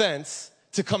Department of Defense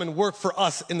to come and work for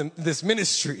us in this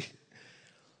ministry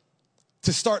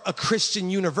to start a Christian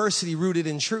university rooted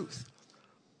in truth?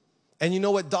 And you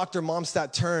know what? Dr.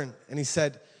 Momstadt turned and he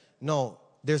said, no,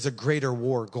 there's a greater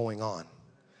war going on.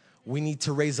 We need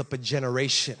to raise up a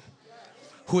generation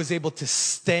who is able to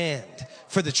stand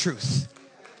for the truth.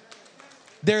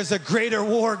 There's a greater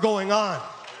war going on.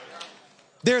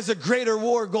 There's a greater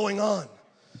war going on.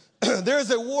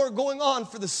 There's a war going on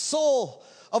for the soul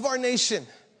of our nation.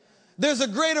 There's a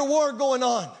greater war going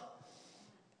on.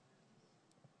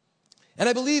 And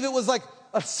I believe it was like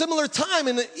a similar time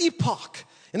in the epoch,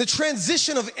 in the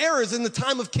transition of eras in the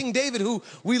time of King David, who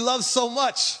we love so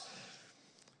much.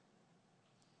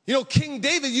 You know, King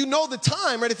David, you know the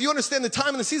time, right? If you understand the time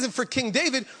and the season for King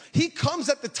David, he comes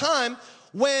at the time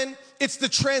when it's the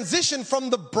transition from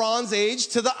the Bronze Age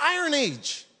to the Iron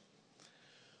Age.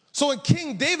 So in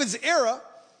King David's era,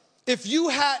 if you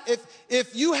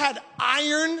had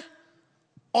iron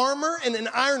armor and an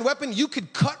iron weapon, you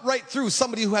could cut right through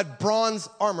somebody who had bronze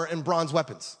armor and bronze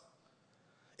weapons.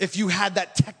 If you had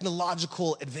that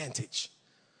technological advantage.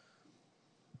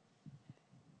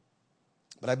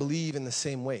 But I believe in the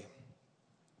same way,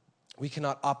 we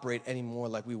cannot operate anymore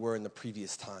like we were in the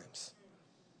previous times.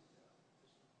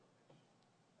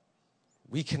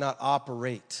 we cannot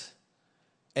operate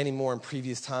anymore in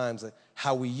previous times, like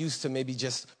how we used to maybe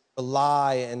just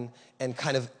rely and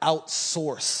kind of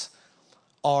outsource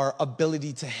our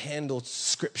ability to handle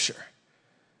Scripture,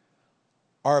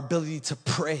 our ability to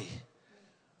pray,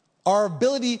 our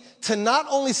ability to not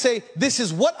only say, this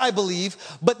is what I believe,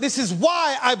 but this is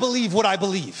why I believe what I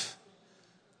believe.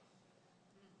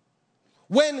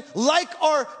 When, like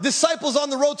our disciples on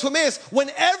the road to Emmaus,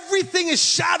 when everything is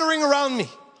shattering around me,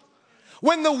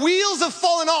 when the wheels have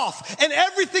fallen off and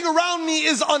everything around me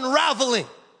is unraveling,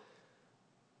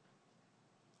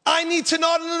 I need to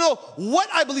not only know what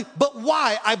I believe, but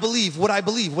why I believe what I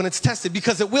believe when it's tested,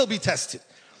 because it will be tested.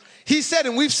 He said,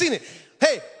 and we've seen it,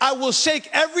 hey, I will shake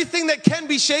everything that can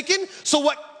be shaken, so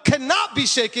what cannot be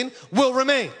shaken will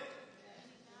remain.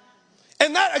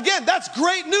 And that, again, that's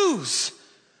great news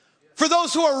for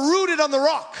those who are rooted on the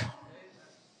rock.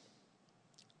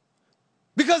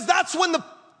 Because that's when the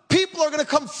people are going to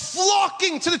come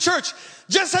flocking to the church,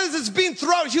 just as it's been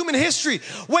throughout human history.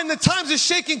 When the times of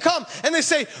shaking come and they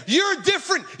say, you're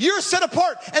different, you're set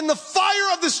apart, and the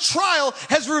fire of this trial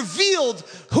has revealed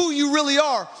who you really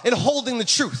are in holding the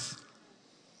truth.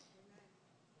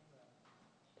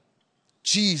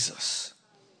 Jesus.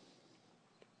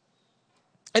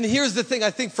 And here's the thing, I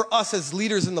think for us as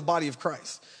leaders in the body of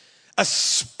Christ,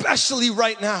 especially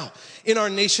right now in our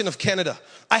nation of Canada,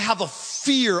 I have a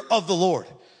fear of the Lord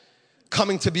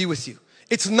coming to be with you.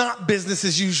 It's not business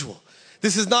as usual.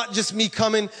 This is not just me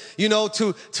coming,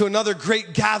 to another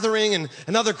great gathering and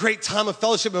another great time of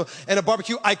fellowship and a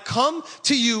barbecue. I come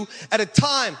to you at a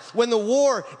time when the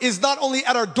war is not only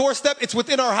at our doorstep, it's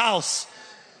within our house.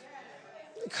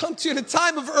 I come to you at a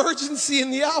time of urgency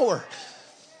in the hour.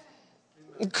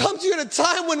 I come to you at a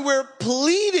time when we're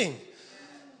pleading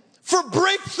for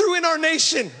breakthrough in our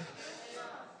nation.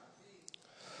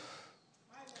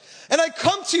 And I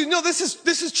come to you, this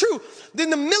is true. In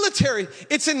the military,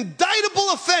 it's an indictable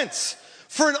offense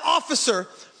for an officer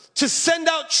to send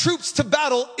out troops to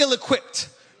battle ill-equipped.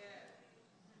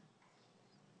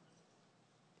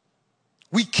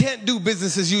 We can't do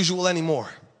business as usual anymore.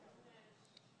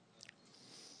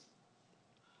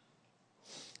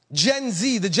 Gen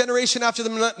Z, the generation after the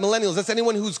millennials, that's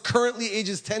anyone who's currently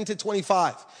ages 10 to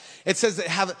 25. It says they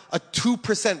have a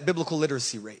 2% biblical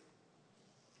literacy rate.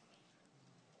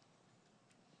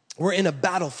 We're in a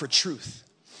battle for truth.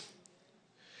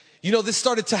 This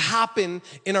started to happen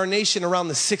in our nation around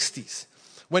the 60s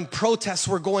when protests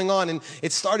were going on. And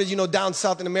it started, down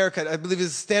south in America. I believe it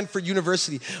was Stanford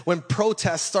University. When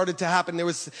protests started to happen, they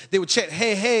would chant,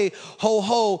 hey, hey, ho,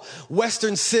 ho,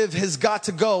 Western Civ has got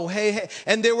to go. Hey, hey.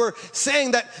 And they were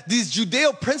saying that these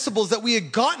Judeo principles that we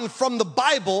had gotten from the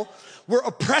Bible were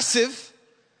oppressive,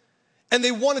 and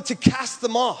they wanted to cast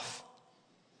them off.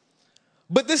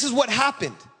 But this is what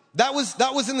happened. That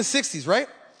was in the 60s, right?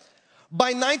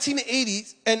 By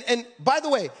 1980s, and by the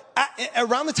way,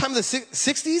 around the time of the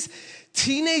 60s,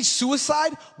 teenage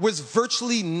suicide was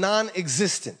virtually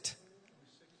non-existent.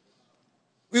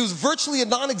 It was virtually a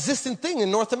non-existent thing in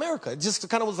North America. It just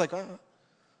kind of was like,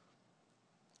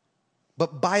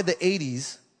 But by the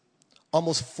 80s,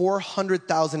 almost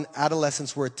 400,000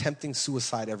 adolescents were attempting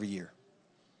suicide every year.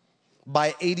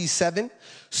 By 87,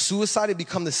 suicide had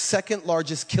become the second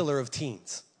largest killer of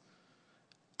teens,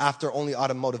 after only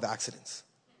automotive accidents.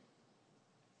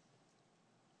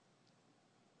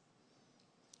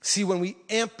 See, when we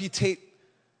amputate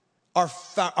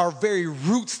our very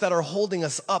roots that are holding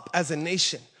us up as a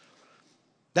nation,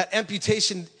 that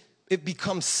amputation, it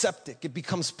becomes septic, it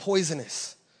becomes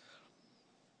poisonous.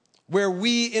 Where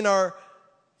we in our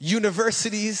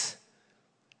universities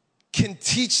can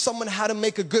teach someone how to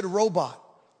make a good robot,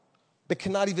 but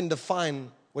cannot even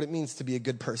define what it means to be a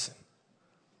good person.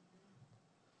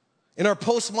 In our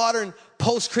postmodern,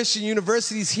 post-Christian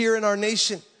universities here in our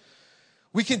nation,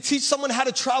 we can teach someone how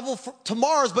to travel to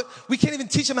Mars, but we can't even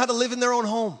teach them how to live in their own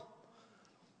home.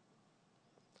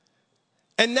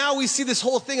 And now we see this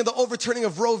whole thing of the overturning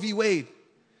of Roe v. Wade,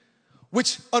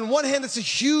 which on one hand, it's a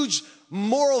huge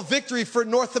moral victory for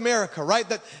North America, right?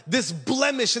 That this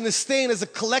blemish and this stain as a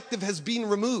collective has been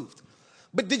removed.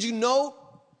 But did you know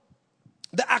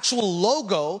the actual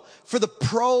logo for the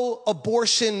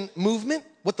pro-abortion movement,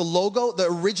 what the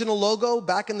original logo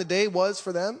back in the day was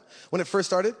for them when it first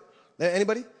started?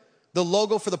 Anybody? The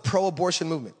logo for the pro-abortion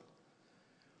movement.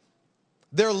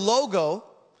 Their logo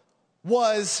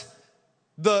was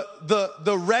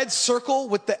the red circle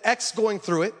with the X going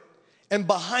through it, and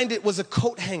behind it was a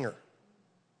coat hanger.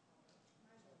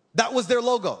 That was their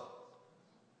logo.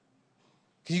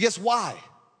 Can you guess why?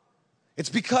 It's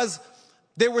because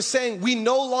they were saying we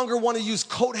no longer want to use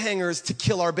coat hangers to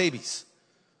kill our babies.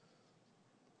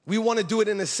 We want to do it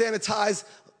in a sanitized,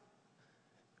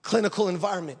 clinical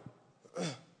environment.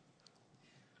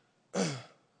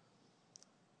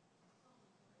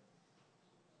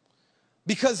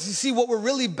 Because you see, what we're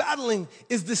really battling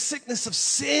is the sickness of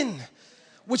sin,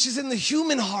 which is in the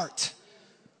human heart.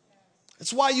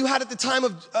 That's why you had at the time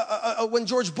of when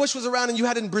George Bush was around, and you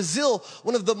had in Brazil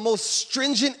one of the most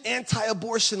stringent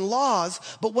anti-abortion laws,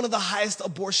 but one of the highest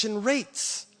abortion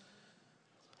rates.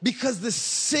 Because the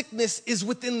sickness is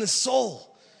within the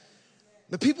soul.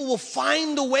 The people will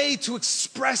find a way to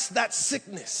express that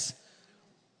sickness,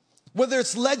 whether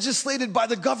it's legislated by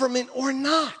the government or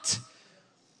not.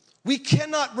 We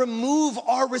cannot remove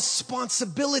our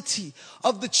responsibility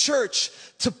of the church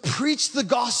to preach the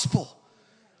gospel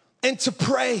and to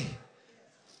pray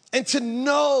and to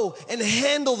know and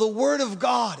handle the word of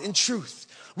God in truth.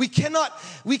 We cannot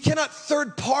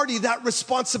third party that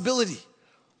responsibility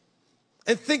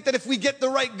and think that if we get the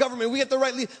right government, we get the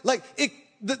right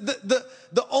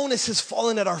the onus has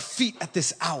fallen at our feet at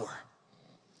this hour.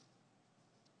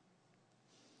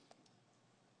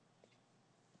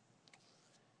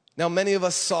 Now, many of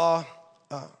us saw,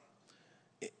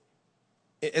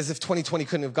 as if 2020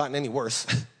 couldn't have gotten any worse,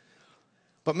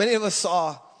 but many of us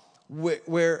saw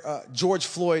where George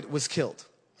Floyd was killed,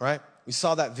 right? We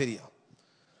saw that video.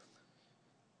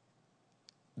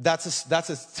 That's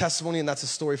a testimony, and that's a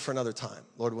story for another time,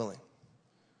 Lord willing.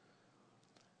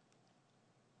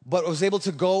 But I was able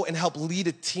to go and help lead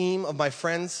a team of my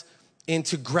friends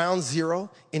into Ground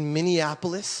Zero in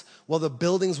Minneapolis while the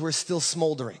buildings were still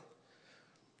smoldering.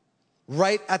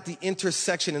 Right at the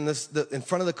intersection in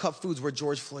front of the Cup Foods where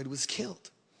George Floyd was killed.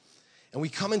 And we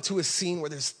come into a scene where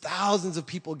there's thousands of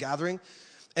people gathering.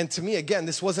 And to me, again,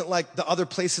 this wasn't like the other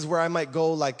places where I might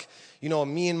go, like,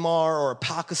 Myanmar or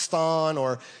Pakistan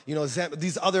or,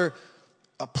 these other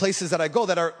places that I go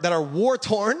that are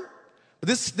war-torn. But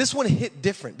this one hit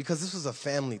different because this was a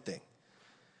family thing.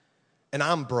 And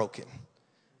I'm broken.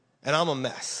 And I'm a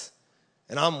mess.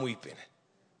 And I'm weeping.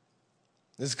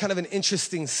 This is kind of an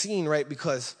interesting scene, right?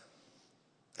 Because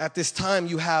at this time,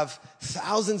 you have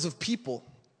thousands of people.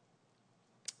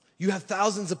 You have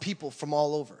thousands of people from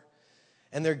all over.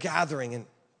 And they're gathering. And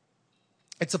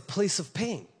it's a place of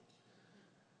pain.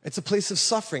 It's a place of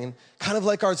suffering. And kind of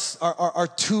like our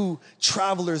two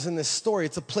travelers in this story,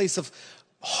 it's a place of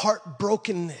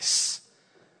heartbrokenness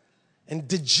and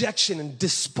dejection and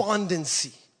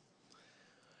despondency.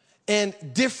 And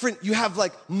you have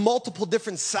like multiple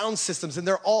different sound systems, and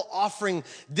they're all offering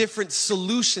different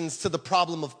solutions to the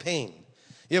problem of pain.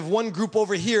 You have one group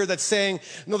over here that's saying,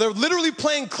 no, they're literally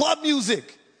playing club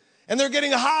music, and they're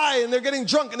getting high, and they're getting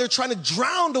drunk, and they're trying to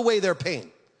drown away their pain.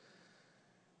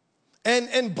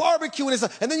 And barbecuing and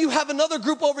stuff. And then you have another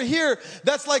group over here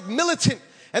that's like militant,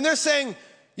 and they're saying,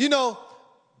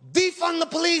 defund the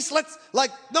police,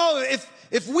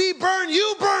 if we burn,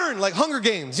 you burn, like Hunger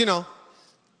Games,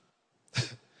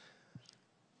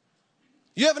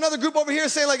 You have another group over here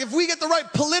saying, like, if we get the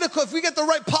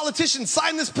right politician,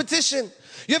 sign this petition.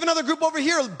 You have another group over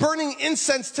here burning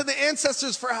incense to the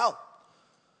ancestors for help.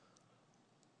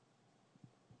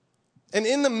 And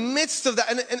in the midst of that,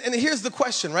 and here's the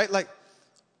question, right? Like,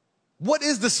 what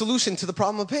is the solution to the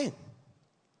problem of pain?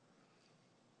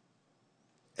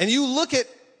 And you look at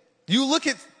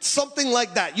something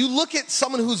like that. You look at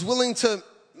someone who's willing to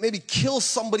maybe kill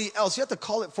somebody else. You have to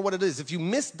call it for what it is. If you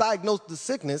misdiagnose the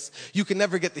sickness, you can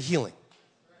never get the healing.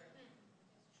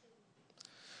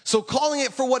 So calling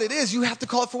it for what it is, you have to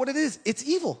call it for what it is. It's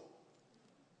evil.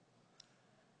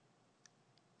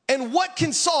 And what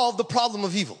can solve the problem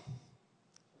of evil?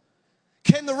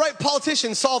 Can the right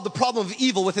politician solve the problem of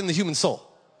evil within the human soul?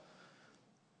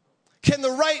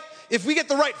 If we get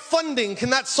the right funding,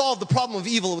 can that solve the problem of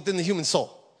evil within the human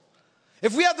soul?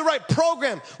 If we have the right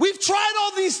program, we've tried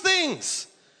all these things.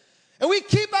 And we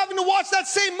keep having to watch that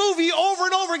same movie over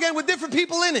and over again with different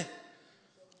people in it.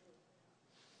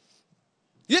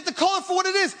 You have to call it for what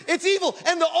it is. It's evil.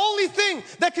 And the only thing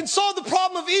that can solve the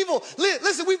problem of evil,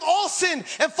 listen, we've all sinned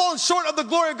and fallen short of the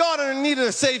glory of God and are in need of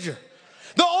a Savior.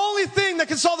 The only thing that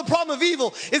can solve the problem of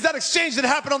evil is that exchange that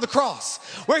happened on the cross,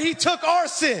 where He took our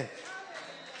sin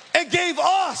and gave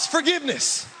us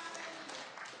forgiveness.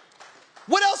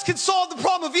 What else can solve the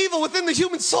problem of evil within the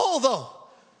human soul, though?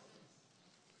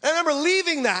 I remember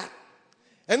leaving that,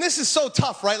 and this is so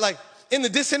tough, right? Like, in the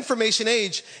disinformation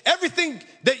age, everything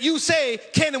that you say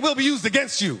can and will be used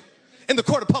against you in the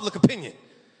court of public opinion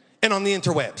and on the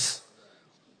interwebs.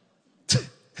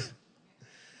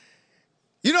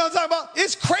 You know what I'm talking about?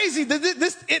 It's crazy.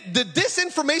 The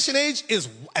disinformation age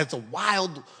it's a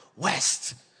wild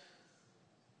west.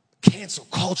 Cancel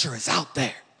culture is out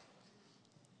there.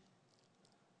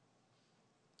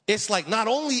 It's like not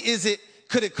only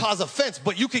could it cause offense,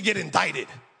 but you could get indicted.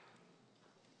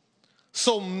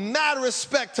 So mad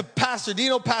respect to Pastor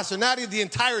Dino, Pastor Nadia, the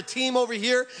entire team over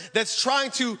here that's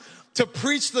trying to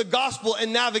preach the gospel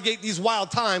and navigate these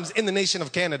wild times in the nation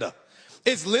of Canada.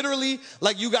 It's literally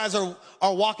like you guys are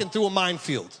walking through a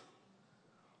minefield.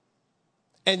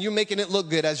 And you're making it look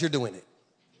good as you're doing it.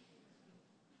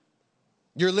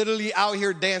 You're literally out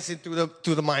here dancing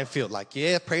through the minefield. Like,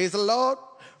 yeah, praise the Lord.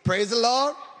 Praise the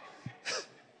Lord.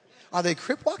 Are they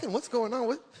crip walking? What's going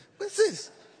on? What's this?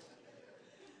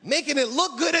 Making it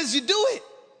look good as you do it.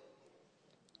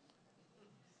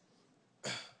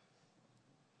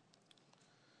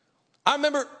 I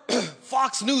remember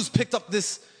Fox News picked up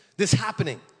this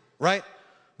happening, right?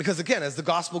 Because again, as the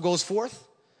gospel goes forth,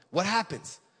 what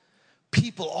happens?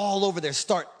 People all over there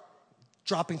start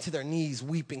dropping to their knees,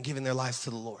 weeping, giving their lives to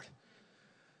the Lord.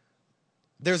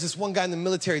 There's this one guy in the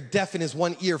military, deaf in his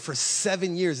one ear. For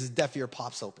 7 years, his deaf ear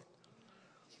pops open.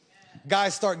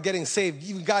 Guys start getting saved.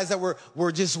 Even guys that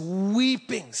were just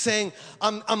weeping, saying,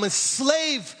 I'm a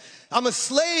slave. I'm a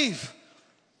slave.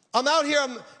 I'm out here,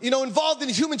 I'm involved in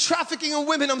human trafficking of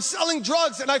women. I'm selling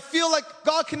drugs, and I feel like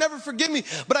God can never forgive me.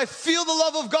 But I feel the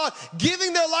love of God,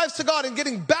 giving their lives to God and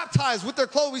getting baptized with their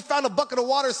clothes. We found a bucket of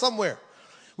water somewhere.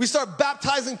 We start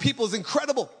baptizing people. It's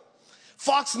incredible.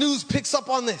 Fox News picks up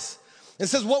on this and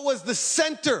says what was the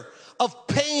center of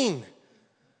pain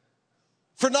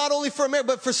for not only for America,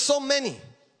 but for so many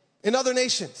in other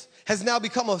nations, has now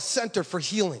become a center for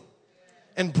healing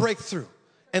and breakthrough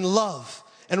and love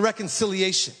and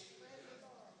reconciliation.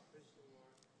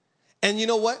 And you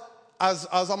know what? I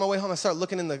was on my way home. I started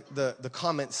looking in the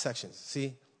comment sections.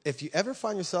 See, if you ever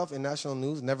find yourself in national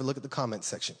news, never look at the comment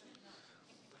section.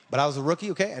 But I was a rookie,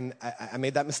 okay, and I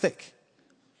made that mistake.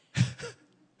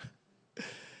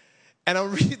 And I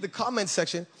read the comment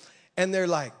section, and they're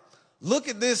like, look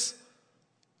at this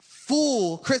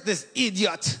fool, Chris, this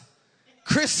idiot,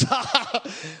 Chris.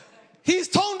 He's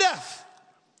tone deaf.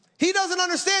 He doesn't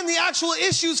understand the actual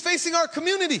issues facing our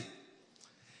community.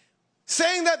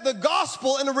 Saying that the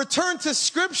gospel and a return to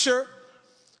scripture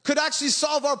could actually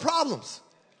solve our problems.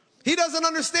 He doesn't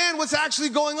understand what's actually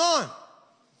going on.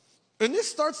 And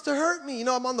this starts to hurt me.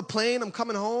 I'm on the plane, I'm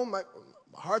coming home, my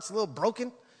heart's a little broken,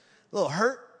 a little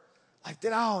hurt. Like,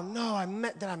 did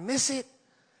I miss it?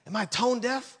 Am I tone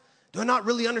deaf? Do I not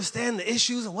really understand the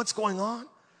issues and what's going on?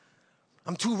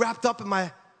 I'm too wrapped up in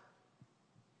my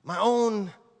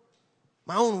own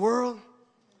world.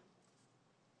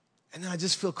 And then I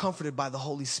just feel comforted by the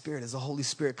Holy Spirit as the Holy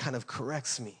Spirit kind of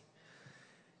corrects me.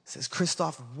 It says,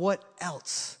 Christoph, what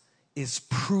else is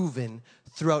proven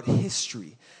throughout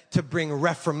history to bring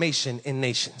reformation in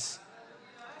nations?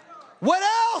 What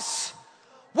else?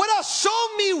 What else? Show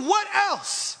me what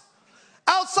else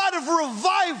outside of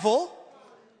revival,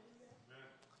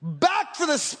 back for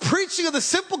the preaching of the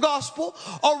simple gospel,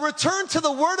 or return to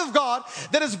the word of God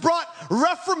that has brought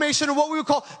reformation, or what we would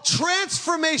call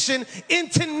transformation,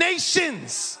 into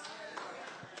nations.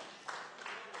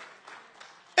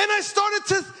 And I started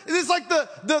to, it's like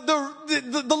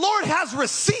the Lord has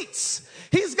receipts.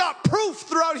 He's got proof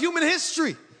throughout human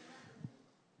history.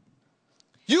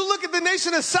 You look at the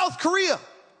nation of South Korea,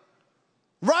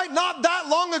 right? Not that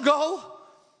long ago,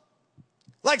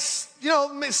 like,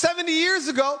 70 years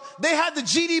ago, they had the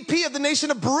GDP of the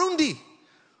nation of Burundi.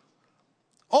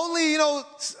 Only,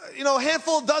 a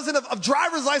handful, dozen of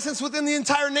driver's license within the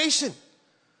entire nation.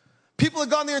 People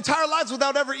had gone their entire lives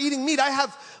without ever eating meat. I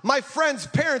have my friends'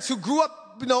 parents who grew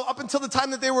up, up until the time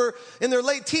that they were in their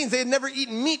late teens. They had never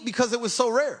eaten meat because it was so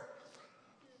rare.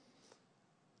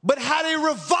 But had a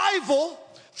revival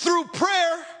through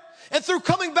prayer and through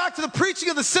coming back to the preaching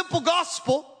of the simple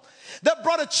gospel that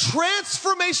brought a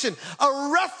transformation,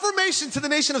 a reformation to the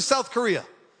nation of South Korea.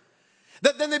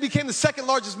 That then they became the second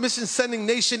largest mission sending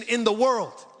nation in the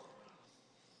world.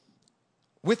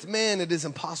 With man it is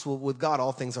impossible, with God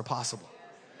all things are possible.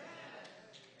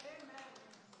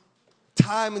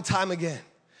 Time and time again.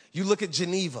 You look at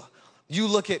Geneva, you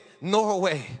look at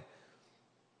Norway.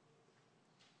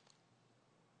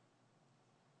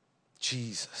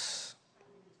 Jesus.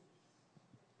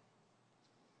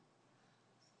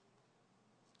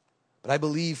 But I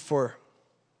believe for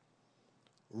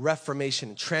reformation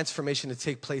and transformation to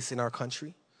take place in our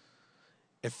country,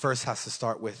 it first has to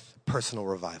start with personal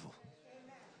revival.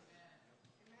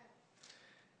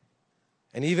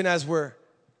 And even as we're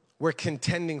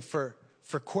contending for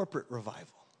corporate revival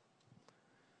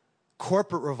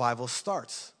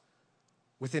starts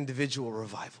with individual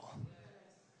revival.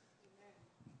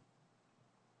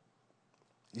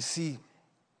 You see,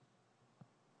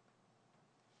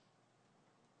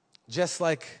 just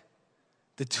like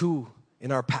the two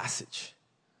in our passage.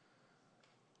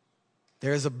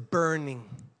 There is a burning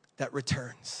that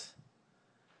returns,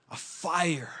 a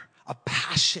fire, a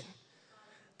passion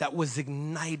that was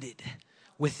ignited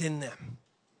within them.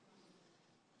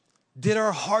 Did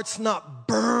our hearts not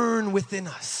burn within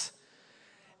us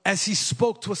as he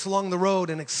spoke to us along the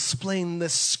road and explained the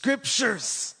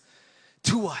scriptures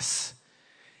to us?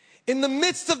 In the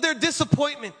midst of their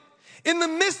disappointment, in the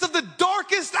midst of the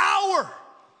darkest hour,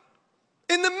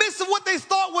 in the midst of what they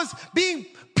thought was being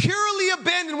purely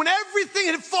abandoned, when everything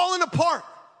had fallen apart,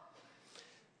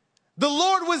 the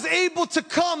Lord was able to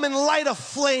come and light a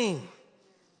flame.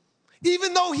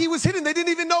 Even though he was hidden, they didn't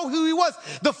even know who he was.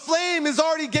 The flame is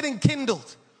already getting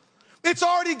kindled. It's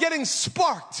already getting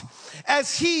sparked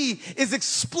as he is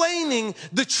explaining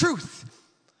the truth,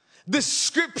 the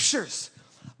scriptures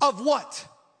of what?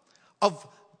 Of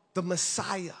the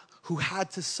Messiah who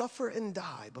had to suffer and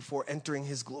die before entering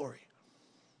his glory.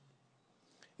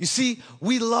 You see,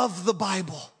 we love the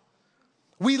Bible.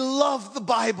 We love the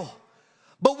Bible.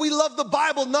 But we love the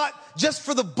Bible not just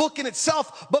for the book in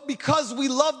itself, but because we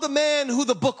love the man who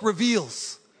the book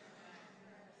reveals.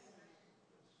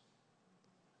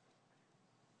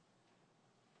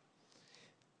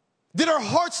 Did our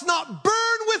hearts not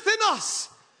burn within us?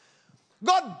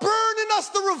 God, burn in us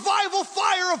the revival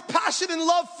fire of passion and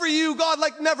love for you, God,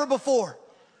 like never before.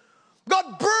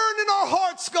 God, burn in our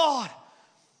hearts, God.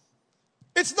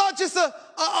 It's not just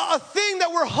a thing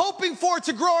that we're hoping for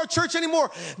to grow our church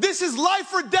anymore. This is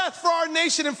life or death for our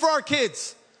nation and for our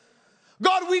kids.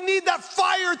 God, we need that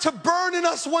fire to burn in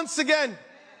us once again.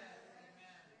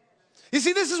 You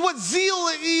see, this is what zeal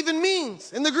even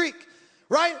means in the Greek,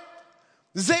 right?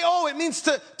 Zeo, it means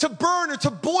to burn or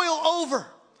to boil over.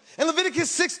 And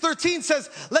Leviticus 6:13 says,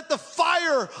 let the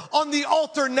fire on the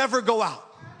altar never go out.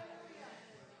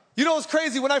 You know, it's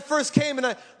crazy. When I first came and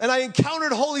I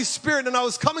encountered Holy Spirit and I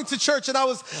was coming to church and I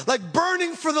was like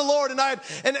burning for the Lord and I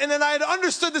had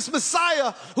understood this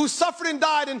Messiah who suffered and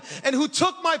died and who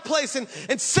took my place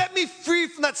and set me free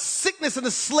from that sickness and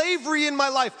the slavery in my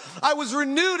life. I was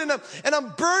renewed and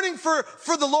I'm burning for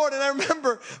the Lord. And I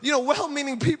remember, you know,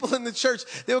 well-meaning people in the church,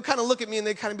 they would kind of look at me and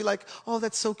they'd kind of be like, oh,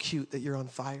 that's so cute that you're on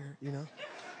fire, you know?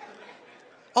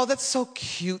 Oh, that's so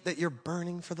cute that you're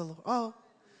burning for the Lord. Oh.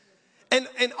 And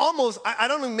almost, I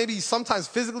don't know, maybe sometimes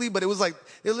physically, but it was like,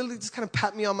 they literally just kind of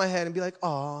pat me on my head and be like,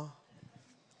 aw.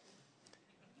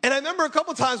 And I remember a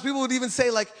couple times people would even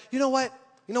say like, you know what?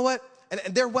 And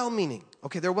they're well-meaning,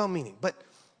 okay, they're well-meaning. But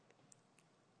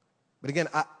again,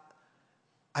 I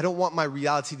don't want my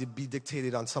reality to be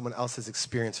dictated on someone else's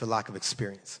experience or lack of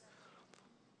experience.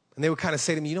 And they would kind of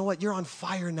say to me, you know what, you're on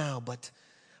fire now, but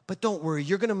don't worry,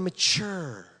 you're gonna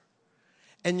mature.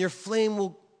 And your flame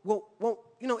will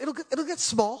you know, it'll get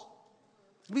small.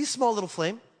 It'll be a small little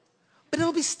flame, but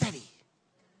it'll be steady.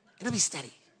 It'll be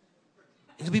steady.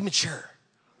 It'll be mature.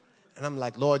 And I'm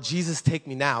like, Lord Jesus, take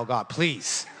me now, God,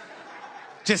 please.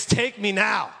 Just take me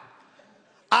now.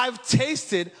 I've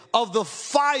tasted of the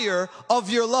fire of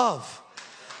your love.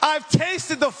 I've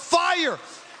tasted the fire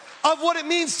of what it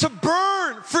means to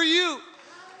burn for you,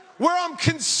 where I'm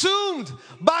consumed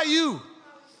by you,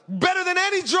 better than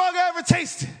any drug I ever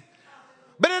tasted.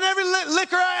 Better than every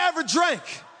liquor I ever drank.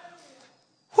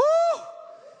 Woo!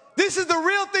 This is the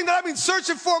real thing that I've been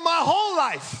searching for my whole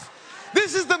life.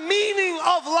 This is the meaning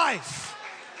of life.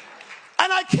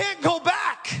 And I can't go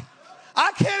back.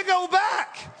 I can't go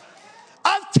back.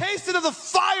 I've tasted of the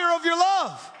fire of your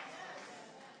love.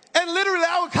 And literally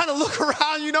I would kind of look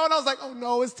around, you know, and I was like, oh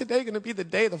no, is today going to be the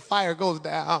day the fire goes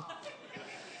down?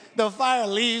 The fire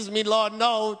leaves me, Lord,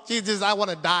 no. Jesus, I want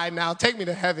to die now. Take me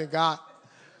to heaven, God.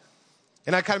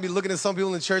 And I kind of be looking at some people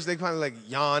in the church, they kind of like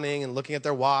yawning and looking at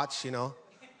their watch, you know.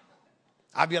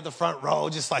 I'd be at the front row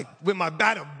just like with my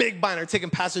big binder taking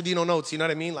Pastor Dino notes, you know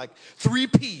what I mean? Like 3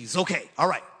 P's, okay, all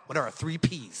right, what are 3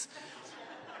 P's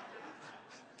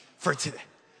for today?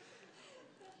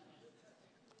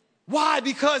 Why?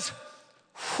 Because,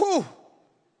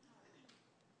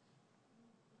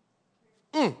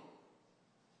 in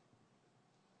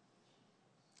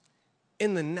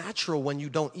the natural, when you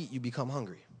don't eat, you become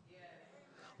hungry.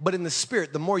 But in the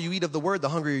spirit, the more you eat of the word, the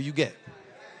hungrier you get.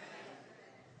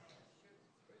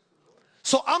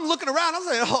 So I'm looking around, I was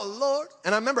like, oh Lord.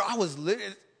 And I remember it was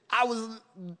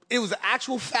an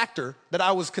actual factor that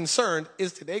I was concerned,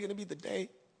 is today gonna be the day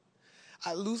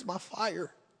I lose my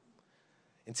fire?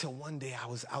 Until one day I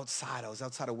was outside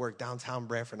of work, downtown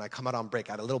Brantford, and I come out on break.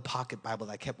 I had a little pocket Bible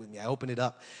that I kept with me. I opened it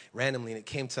up randomly, and it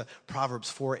came to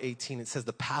Proverbs 4:18. It says,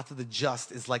 the path of the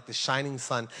just is like the shining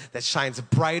sun that shines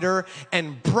brighter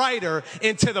and brighter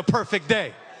into the perfect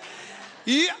day.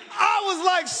 Yeah, I was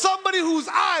like somebody whose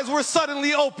eyes were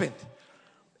suddenly opened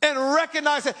and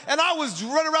recognized it. And I was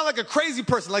running around like a crazy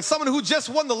person, like someone who just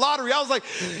won the lottery. I was like,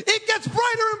 it gets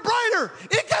brighter and brighter.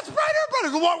 It gets brighter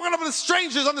and brighter. Walking up with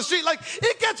strangers on the street, like,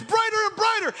 it gets brighter and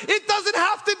brighter. It doesn't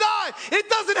have to die. It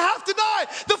doesn't have to die.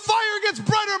 The fire gets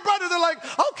brighter and brighter. They're like,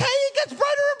 okay, it gets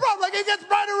brighter and brighter. Like, it gets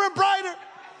brighter and brighter.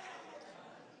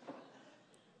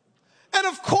 And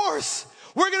of course,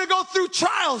 we're going to go through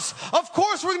trials. Of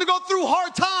course, we're going to go through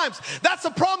hard times. That's the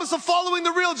promise of following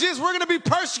the real Jesus. We're going to be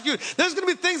persecuted. There's going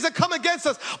to be things that come against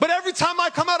us. But every time I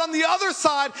come out on the other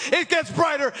side, it gets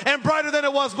brighter and brighter than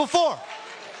it was before.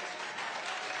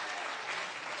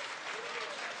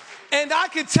 And I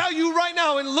can tell you right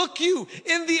now and look you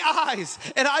in the eyes,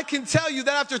 and I can tell you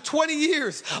that after 20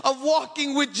 years of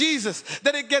walking with Jesus,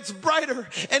 that it gets brighter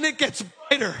and it gets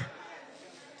brighter.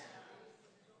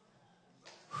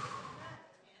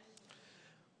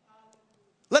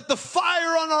 Let the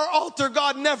fire on our altar,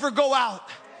 God, never go out.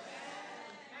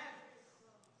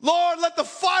 Lord, let the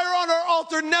fire on our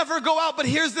altar never go out. But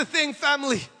here's the thing,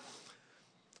 family.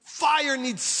 Fire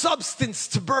needs substance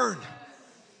to burn.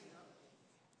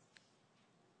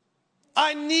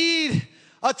 I need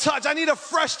a touch. I need a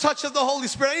fresh touch of the Holy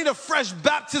Spirit. I need a fresh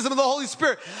baptism of the Holy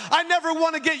Spirit. I never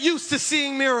want to get used to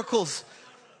seeing miracles.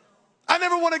 I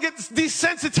never want to get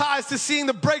desensitized to seeing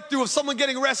the breakthrough of someone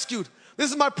getting rescued. This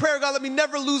is my prayer, God, let me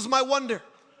never lose my wonder.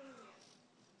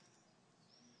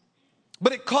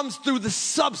 But it comes through the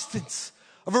substance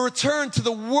of a return to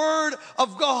the Word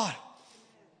of God.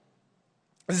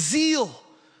 Zeal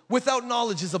without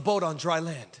knowledge is a boat on dry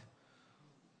land.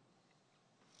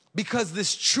 Because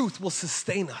this truth will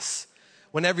sustain us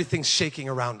when everything's shaking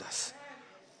around us.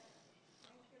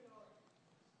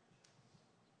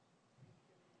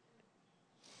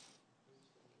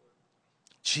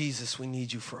 Jesus, we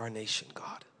need you for our nation,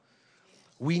 God.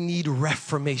 We need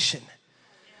reformation.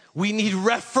 We need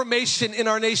reformation in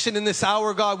our nation in this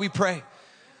hour, God, we pray.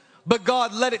 But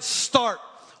God, let it start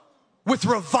with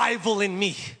revival in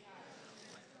me.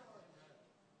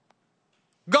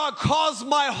 God, cause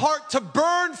my heart to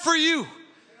burn for you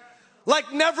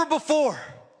like never before.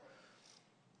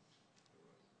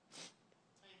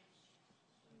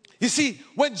 You see,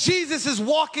 when Jesus is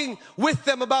walking with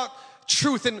them about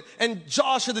truth, and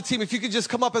Josh or the team, if you could just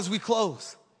come up as we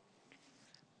close.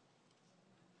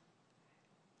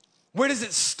 Where does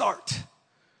it start?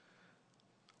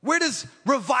 Where does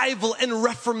revival and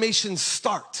reformation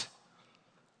start?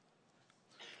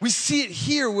 We see it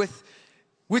here with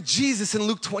Jesus in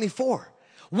Luke 24.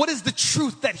 What is the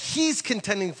truth that he's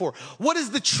contending for? What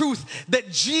is the truth that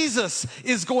Jesus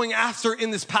is going after in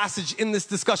this passage, in this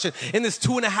discussion, in this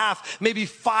 2.5, maybe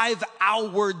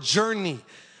 5-hour journey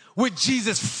with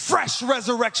Jesus, fresh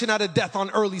resurrection out of death on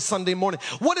early Sunday morning?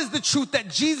 What is the truth that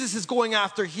Jesus is going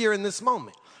after here in this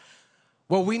moment?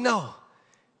 Well, we know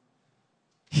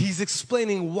he's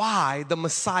explaining why the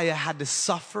Messiah had to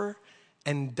suffer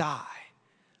and die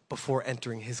before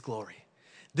entering his glory.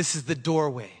 This is the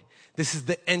doorway. This is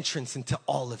the entrance into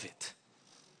all of it.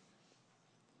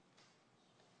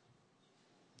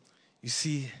 You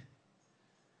see,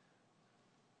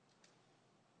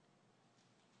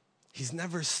 he's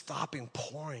never stopping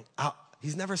pouring out.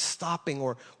 He's never stopping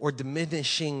or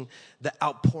diminishing the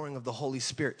outpouring of the Holy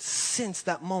Spirit since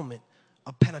that moment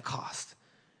of Pentecost.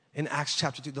 In Acts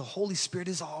chapter 2, the Holy Spirit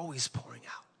is always pouring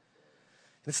out.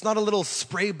 It's not a little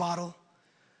spray bottle,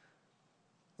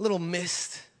 a little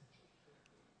mist.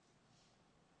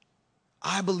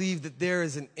 I believe that there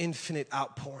is an infinite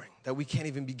outpouring that we can't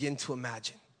even begin to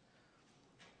imagine.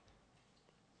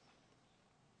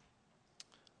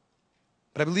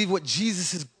 But I believe what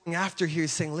Jesus is going after here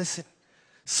is saying, listen,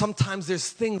 sometimes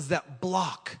there's things that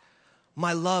block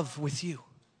my love with you.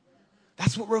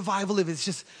 That's what revival is. It's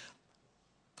just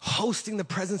hosting the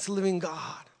presence of the living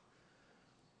God,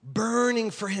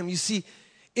 burning for him. You see,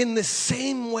 in the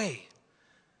same way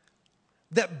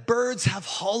that birds have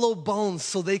hollow bones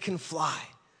so they can fly,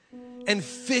 and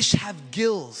fish have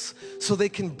gills so they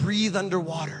can breathe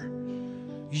underwater,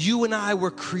 you and I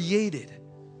were created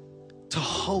to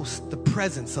host the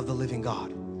presence of the living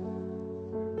God.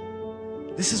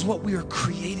 This is what we are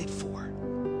created for.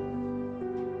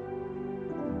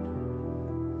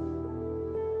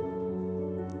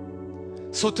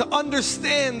 So to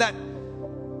understand that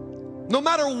no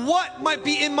matter what might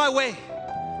be in my way,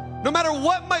 no matter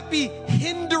what might be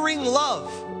hindering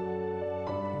love,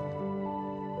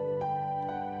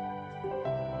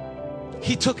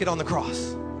 he took it on the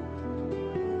cross.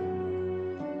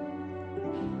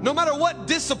 No matter what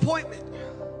disappointment,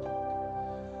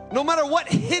 no matter what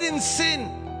hidden sin,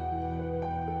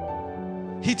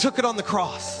 he took it on the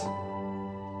cross.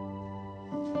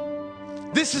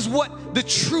 This is what the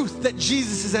truth that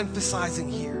Jesus is emphasizing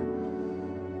here.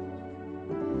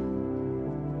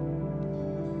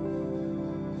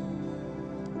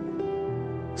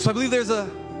 So I believe there's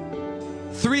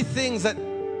three things that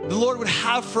the Lord would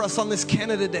have for us on this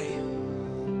Canada Day.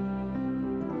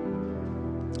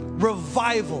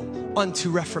 Revival unto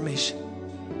reformation.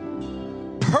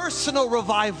 Personal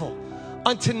revival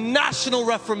unto national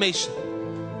reformation.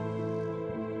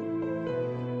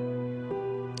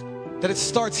 That it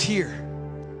starts here.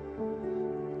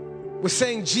 We're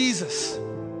saying, Jesus,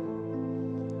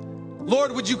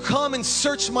 Lord, would you come and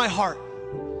search my heart?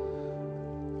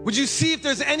 Would you see if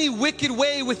there's any wicked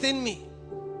way within me?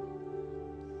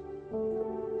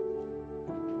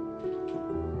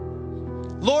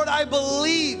 Lord, I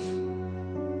believe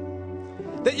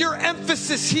that your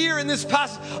emphasis here in this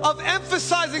passage of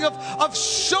emphasizing, of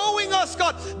showing us,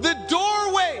 God, the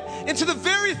doorway into the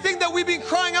very thing that we've been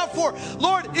crying out for,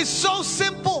 Lord, is so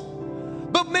simple,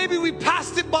 but maybe we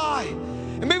passed it by,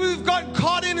 and maybe we've gotten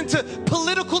caught into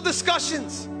political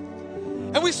discussions,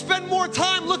 and we spend more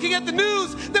time looking at the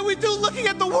news than we do looking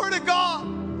at the Word of God.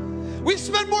 We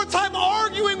spend more time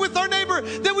arguing with our neighbor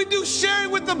than we do sharing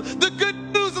with them the good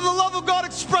news of the love of God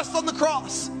expressed on the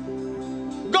cross.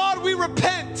 God, we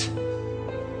repent.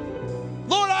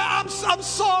 Lord, I'm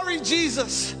sorry,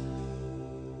 Jesus.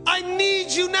 I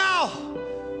need you now.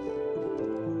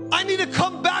 I need to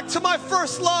come back to my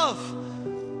first love.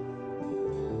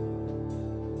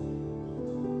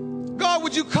 God,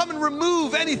 would you come and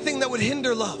remove anything that would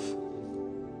hinder love?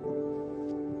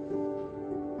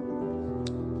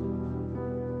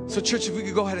 So church, if we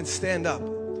could go ahead and stand up.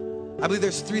 I believe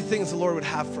there's three things the Lord would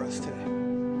have for us today.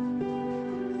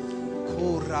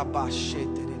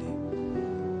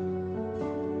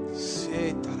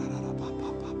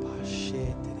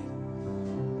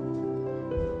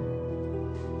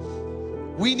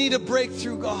 We need a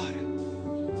breakthrough, God.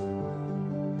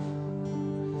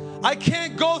 I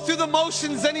can't go through the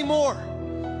motions anymore.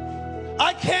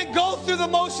 I can't go through the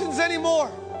motions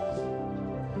anymore.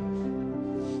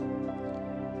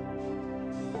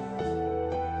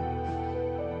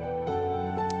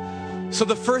 So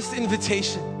the first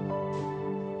invitation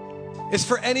is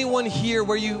for anyone here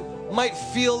where you might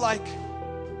feel like,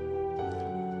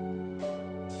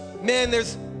 man,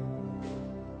 there's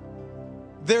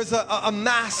a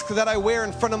mask that I wear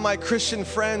in front of my Christian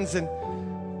friends and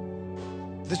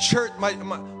the church,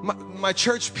 my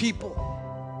church people,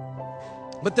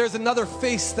 but there's another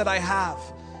face that I have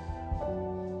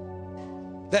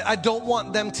that I don't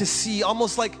want them to see,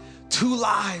 almost like two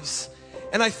lives,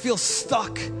 and I feel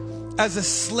stuck as a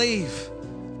slave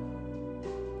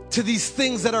to these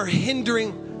things that are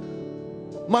hindering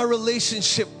my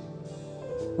relationship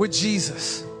with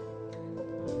Jesus.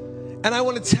 And I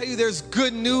want to tell you, there's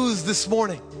good news this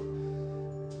morning.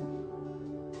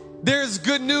 There's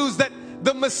good news that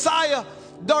the Messiah,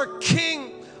 our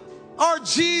King, our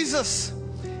Jesus,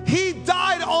 He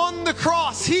died on the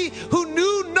cross. He who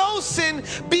knew no sin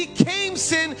became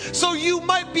sin so you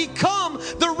might become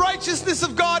the righteousness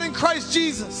of God in Christ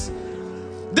Jesus.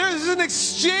 There's an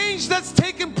exchange that's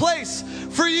taken place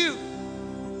for you.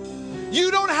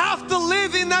 You don't have to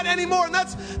live in that anymore. And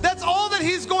that's all that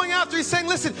He's going after. He's saying,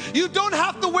 listen, you don't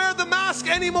have to wear the mask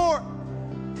anymore.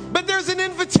 But there's an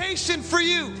invitation for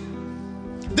you.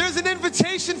 There's an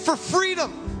invitation for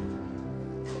freedom.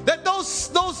 That those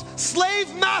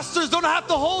slave masters don't have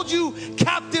to hold you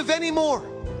captive anymore.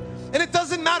 And it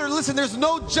doesn't matter. Listen, there's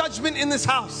no judgment in this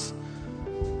house.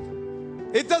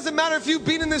 It doesn't matter if you've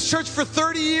been in this church for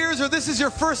 30 years or this is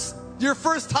your first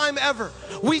time ever.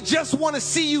 We just want to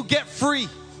see you get free.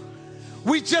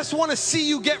 We just want to see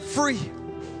you get free.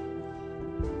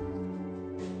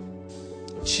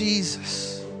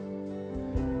 Jesus.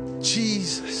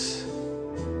 Jesus.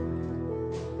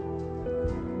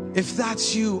 If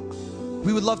that's you,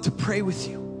 we would love to pray with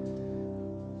you.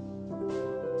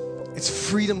 It's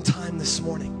freedom time this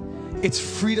morning. It's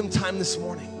freedom time this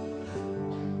morning.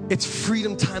 It's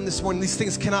freedom time this morning. These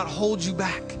things cannot hold you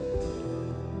back.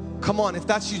 Come on, if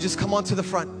that's you, just come on to the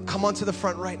front. Come on to the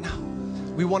front right now.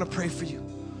 We want to pray for you.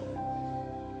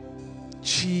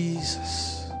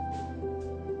 Jesus.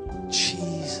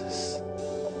 Jesus.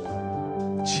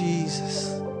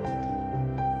 Jesus.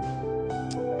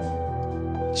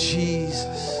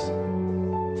 Jesus.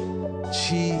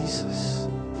 Jesus.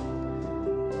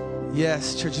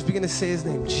 Yes, church, just begin to say His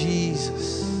name.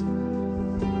 Jesus.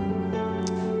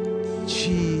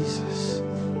 Jesus.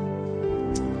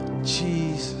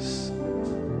 Jesus.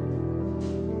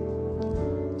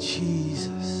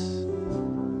 Jesus.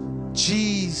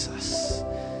 Jesus.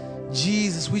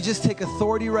 Jesus. We just take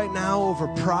authority right now over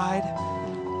pride.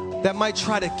 that might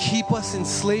try to keep us in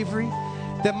slavery,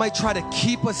 that might try to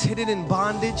keep us hidden in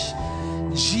bondage.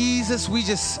 Jesus, we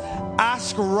just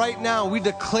ask right now, we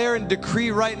declare and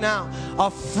decree right now a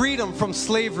freedom from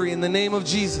slavery in the name of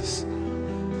Jesus.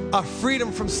 A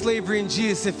freedom from slavery in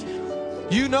Jesus. If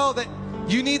you know that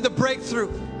you need the breakthrough,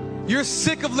 you're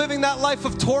sick of living that life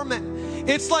of torment.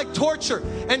 It's like torture.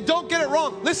 And don't get it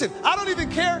wrong. Listen, I don't even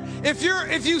care if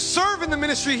you serve in the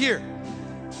ministry here.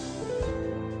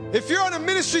 If you're on a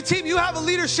ministry team, you have a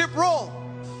leadership role.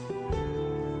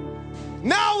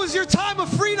 Now is your time of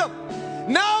freedom.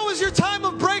 Now is your time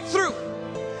of breakthrough.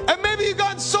 And maybe you've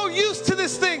gotten so used to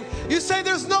this thing. You say,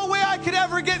 there's no way I could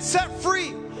ever get set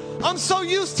free. I'm so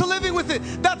used to living with it.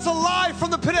 That's a lie from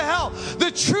the pit of hell.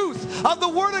 The truth of the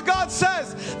Word of God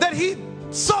says that He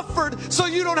suffered so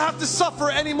you don't have to suffer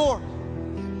anymore.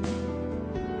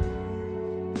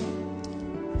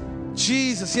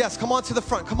 Jesus, yes, come on to the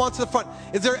front. Come on to the front.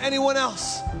 Is there anyone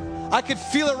else? I could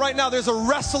feel it right now. There's a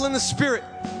wrestle in the spirit.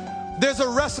 There's a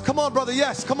wrestle. Come on, brother.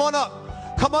 Yes, come on up.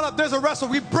 Come on up. There's a wrestle.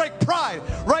 We break pride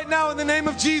right now in the name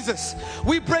of Jesus.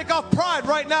 We break off pride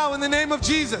right now in the name of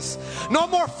Jesus. No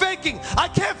more faking. I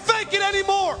can't fake it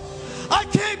anymore. I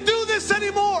can't do this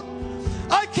anymore.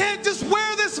 I can't just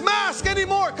wear this mask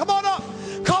anymore. Come on up.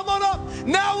 Come on up.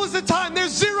 Now is the time.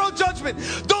 There's zero judgment.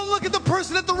 Don't look at the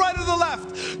person at the right or the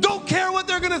left. Don't care what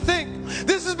they're going to think.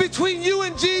 This is between you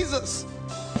and Jesus.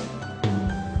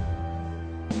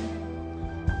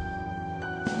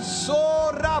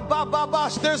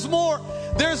 There's more.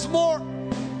 There's more.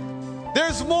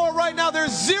 There's more right now.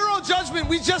 There's zero judgment.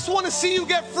 We just want to see you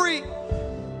get free.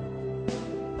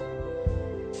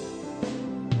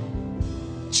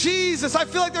 Jesus, I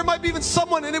feel like there might be even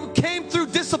someone, and it came through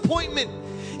disappointment.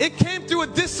 It came through a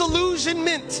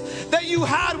disillusionment that you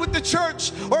had with the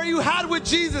church or you had with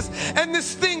Jesus. And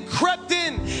this thing crept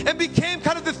in and became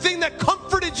kind of the thing that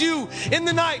comforted you in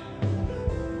the night.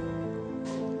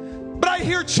 But I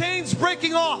hear chains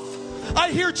breaking off.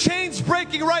 I hear chains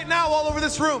breaking right now all over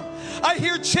this room. I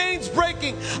hear chains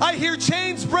breaking. I hear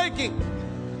chains breaking.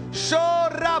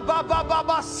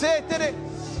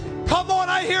 Come on,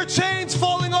 I hear chains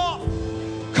falling off.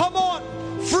 Come on.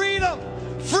 Freedom,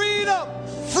 freedom,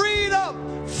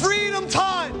 freedom, freedom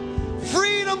time,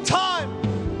 freedom time.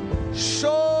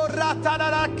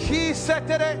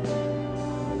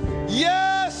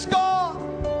 Yes, God.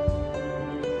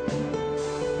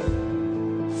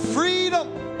 Freedom,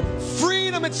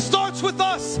 freedom. It starts with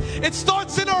us. It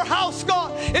starts in our house,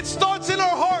 God. It starts in our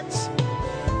hearts.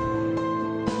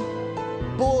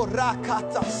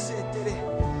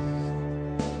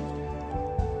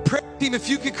 Prayer team, if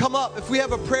you could come up. If we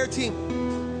have a prayer team,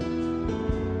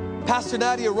 Pastor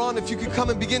Nadia, Ron, if you could come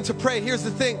and begin to pray. Here's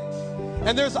the thing,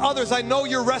 and there's others. I know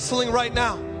you're wrestling right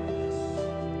now.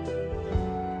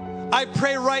 I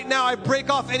pray right now, I break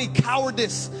off any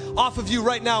cowardice off of you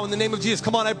right now in the name of Jesus.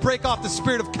 Come on, I break off the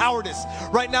spirit of cowardice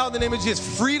right now in the name of Jesus.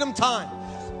 Freedom time.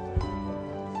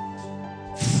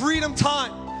 Freedom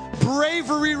time.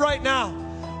 Bravery right now.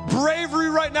 Bravery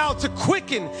right now to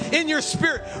quicken in your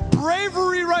spirit.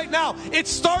 Bravery right now. It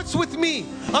starts with me.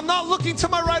 I'm not looking to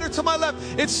my right or to my left.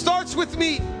 It starts with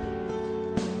me.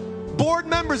 Board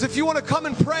members, if you want to come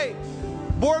and pray.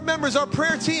 Board members, our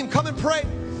prayer team, come and pray.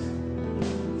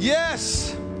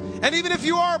 Yes. And even if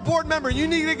you are a board member, you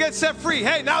need to get set free.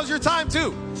 Hey, now's your time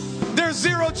too. There's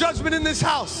zero judgment in this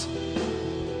house.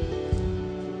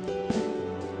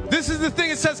 This is the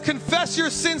thing. It says, confess your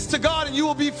sins to God and you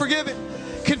will be forgiven.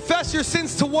 Confess your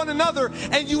sins to one another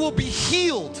and you will be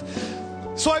healed.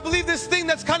 So I believe this thing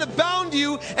that's kind of bound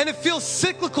you and it feels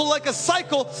cyclical, like a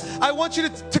cycle, I want you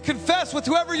to confess with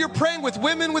whoever you're praying with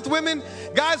women,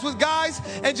 guys with guys,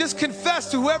 and just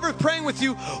confess to whoever's praying with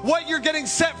you what you're getting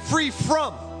set free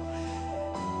from.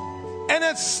 And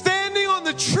it's standing on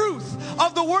the truth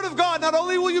of the Word of God. Not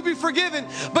only will you be forgiven,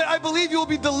 but I believe you will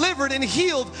be delivered and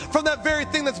healed from that very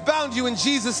thing that's bound you in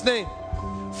Jesus' name.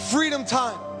 Freedom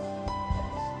time.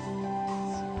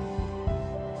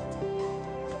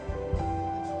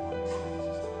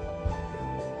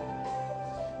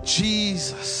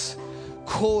 Jesus.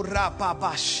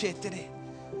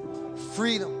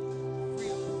 Freedom.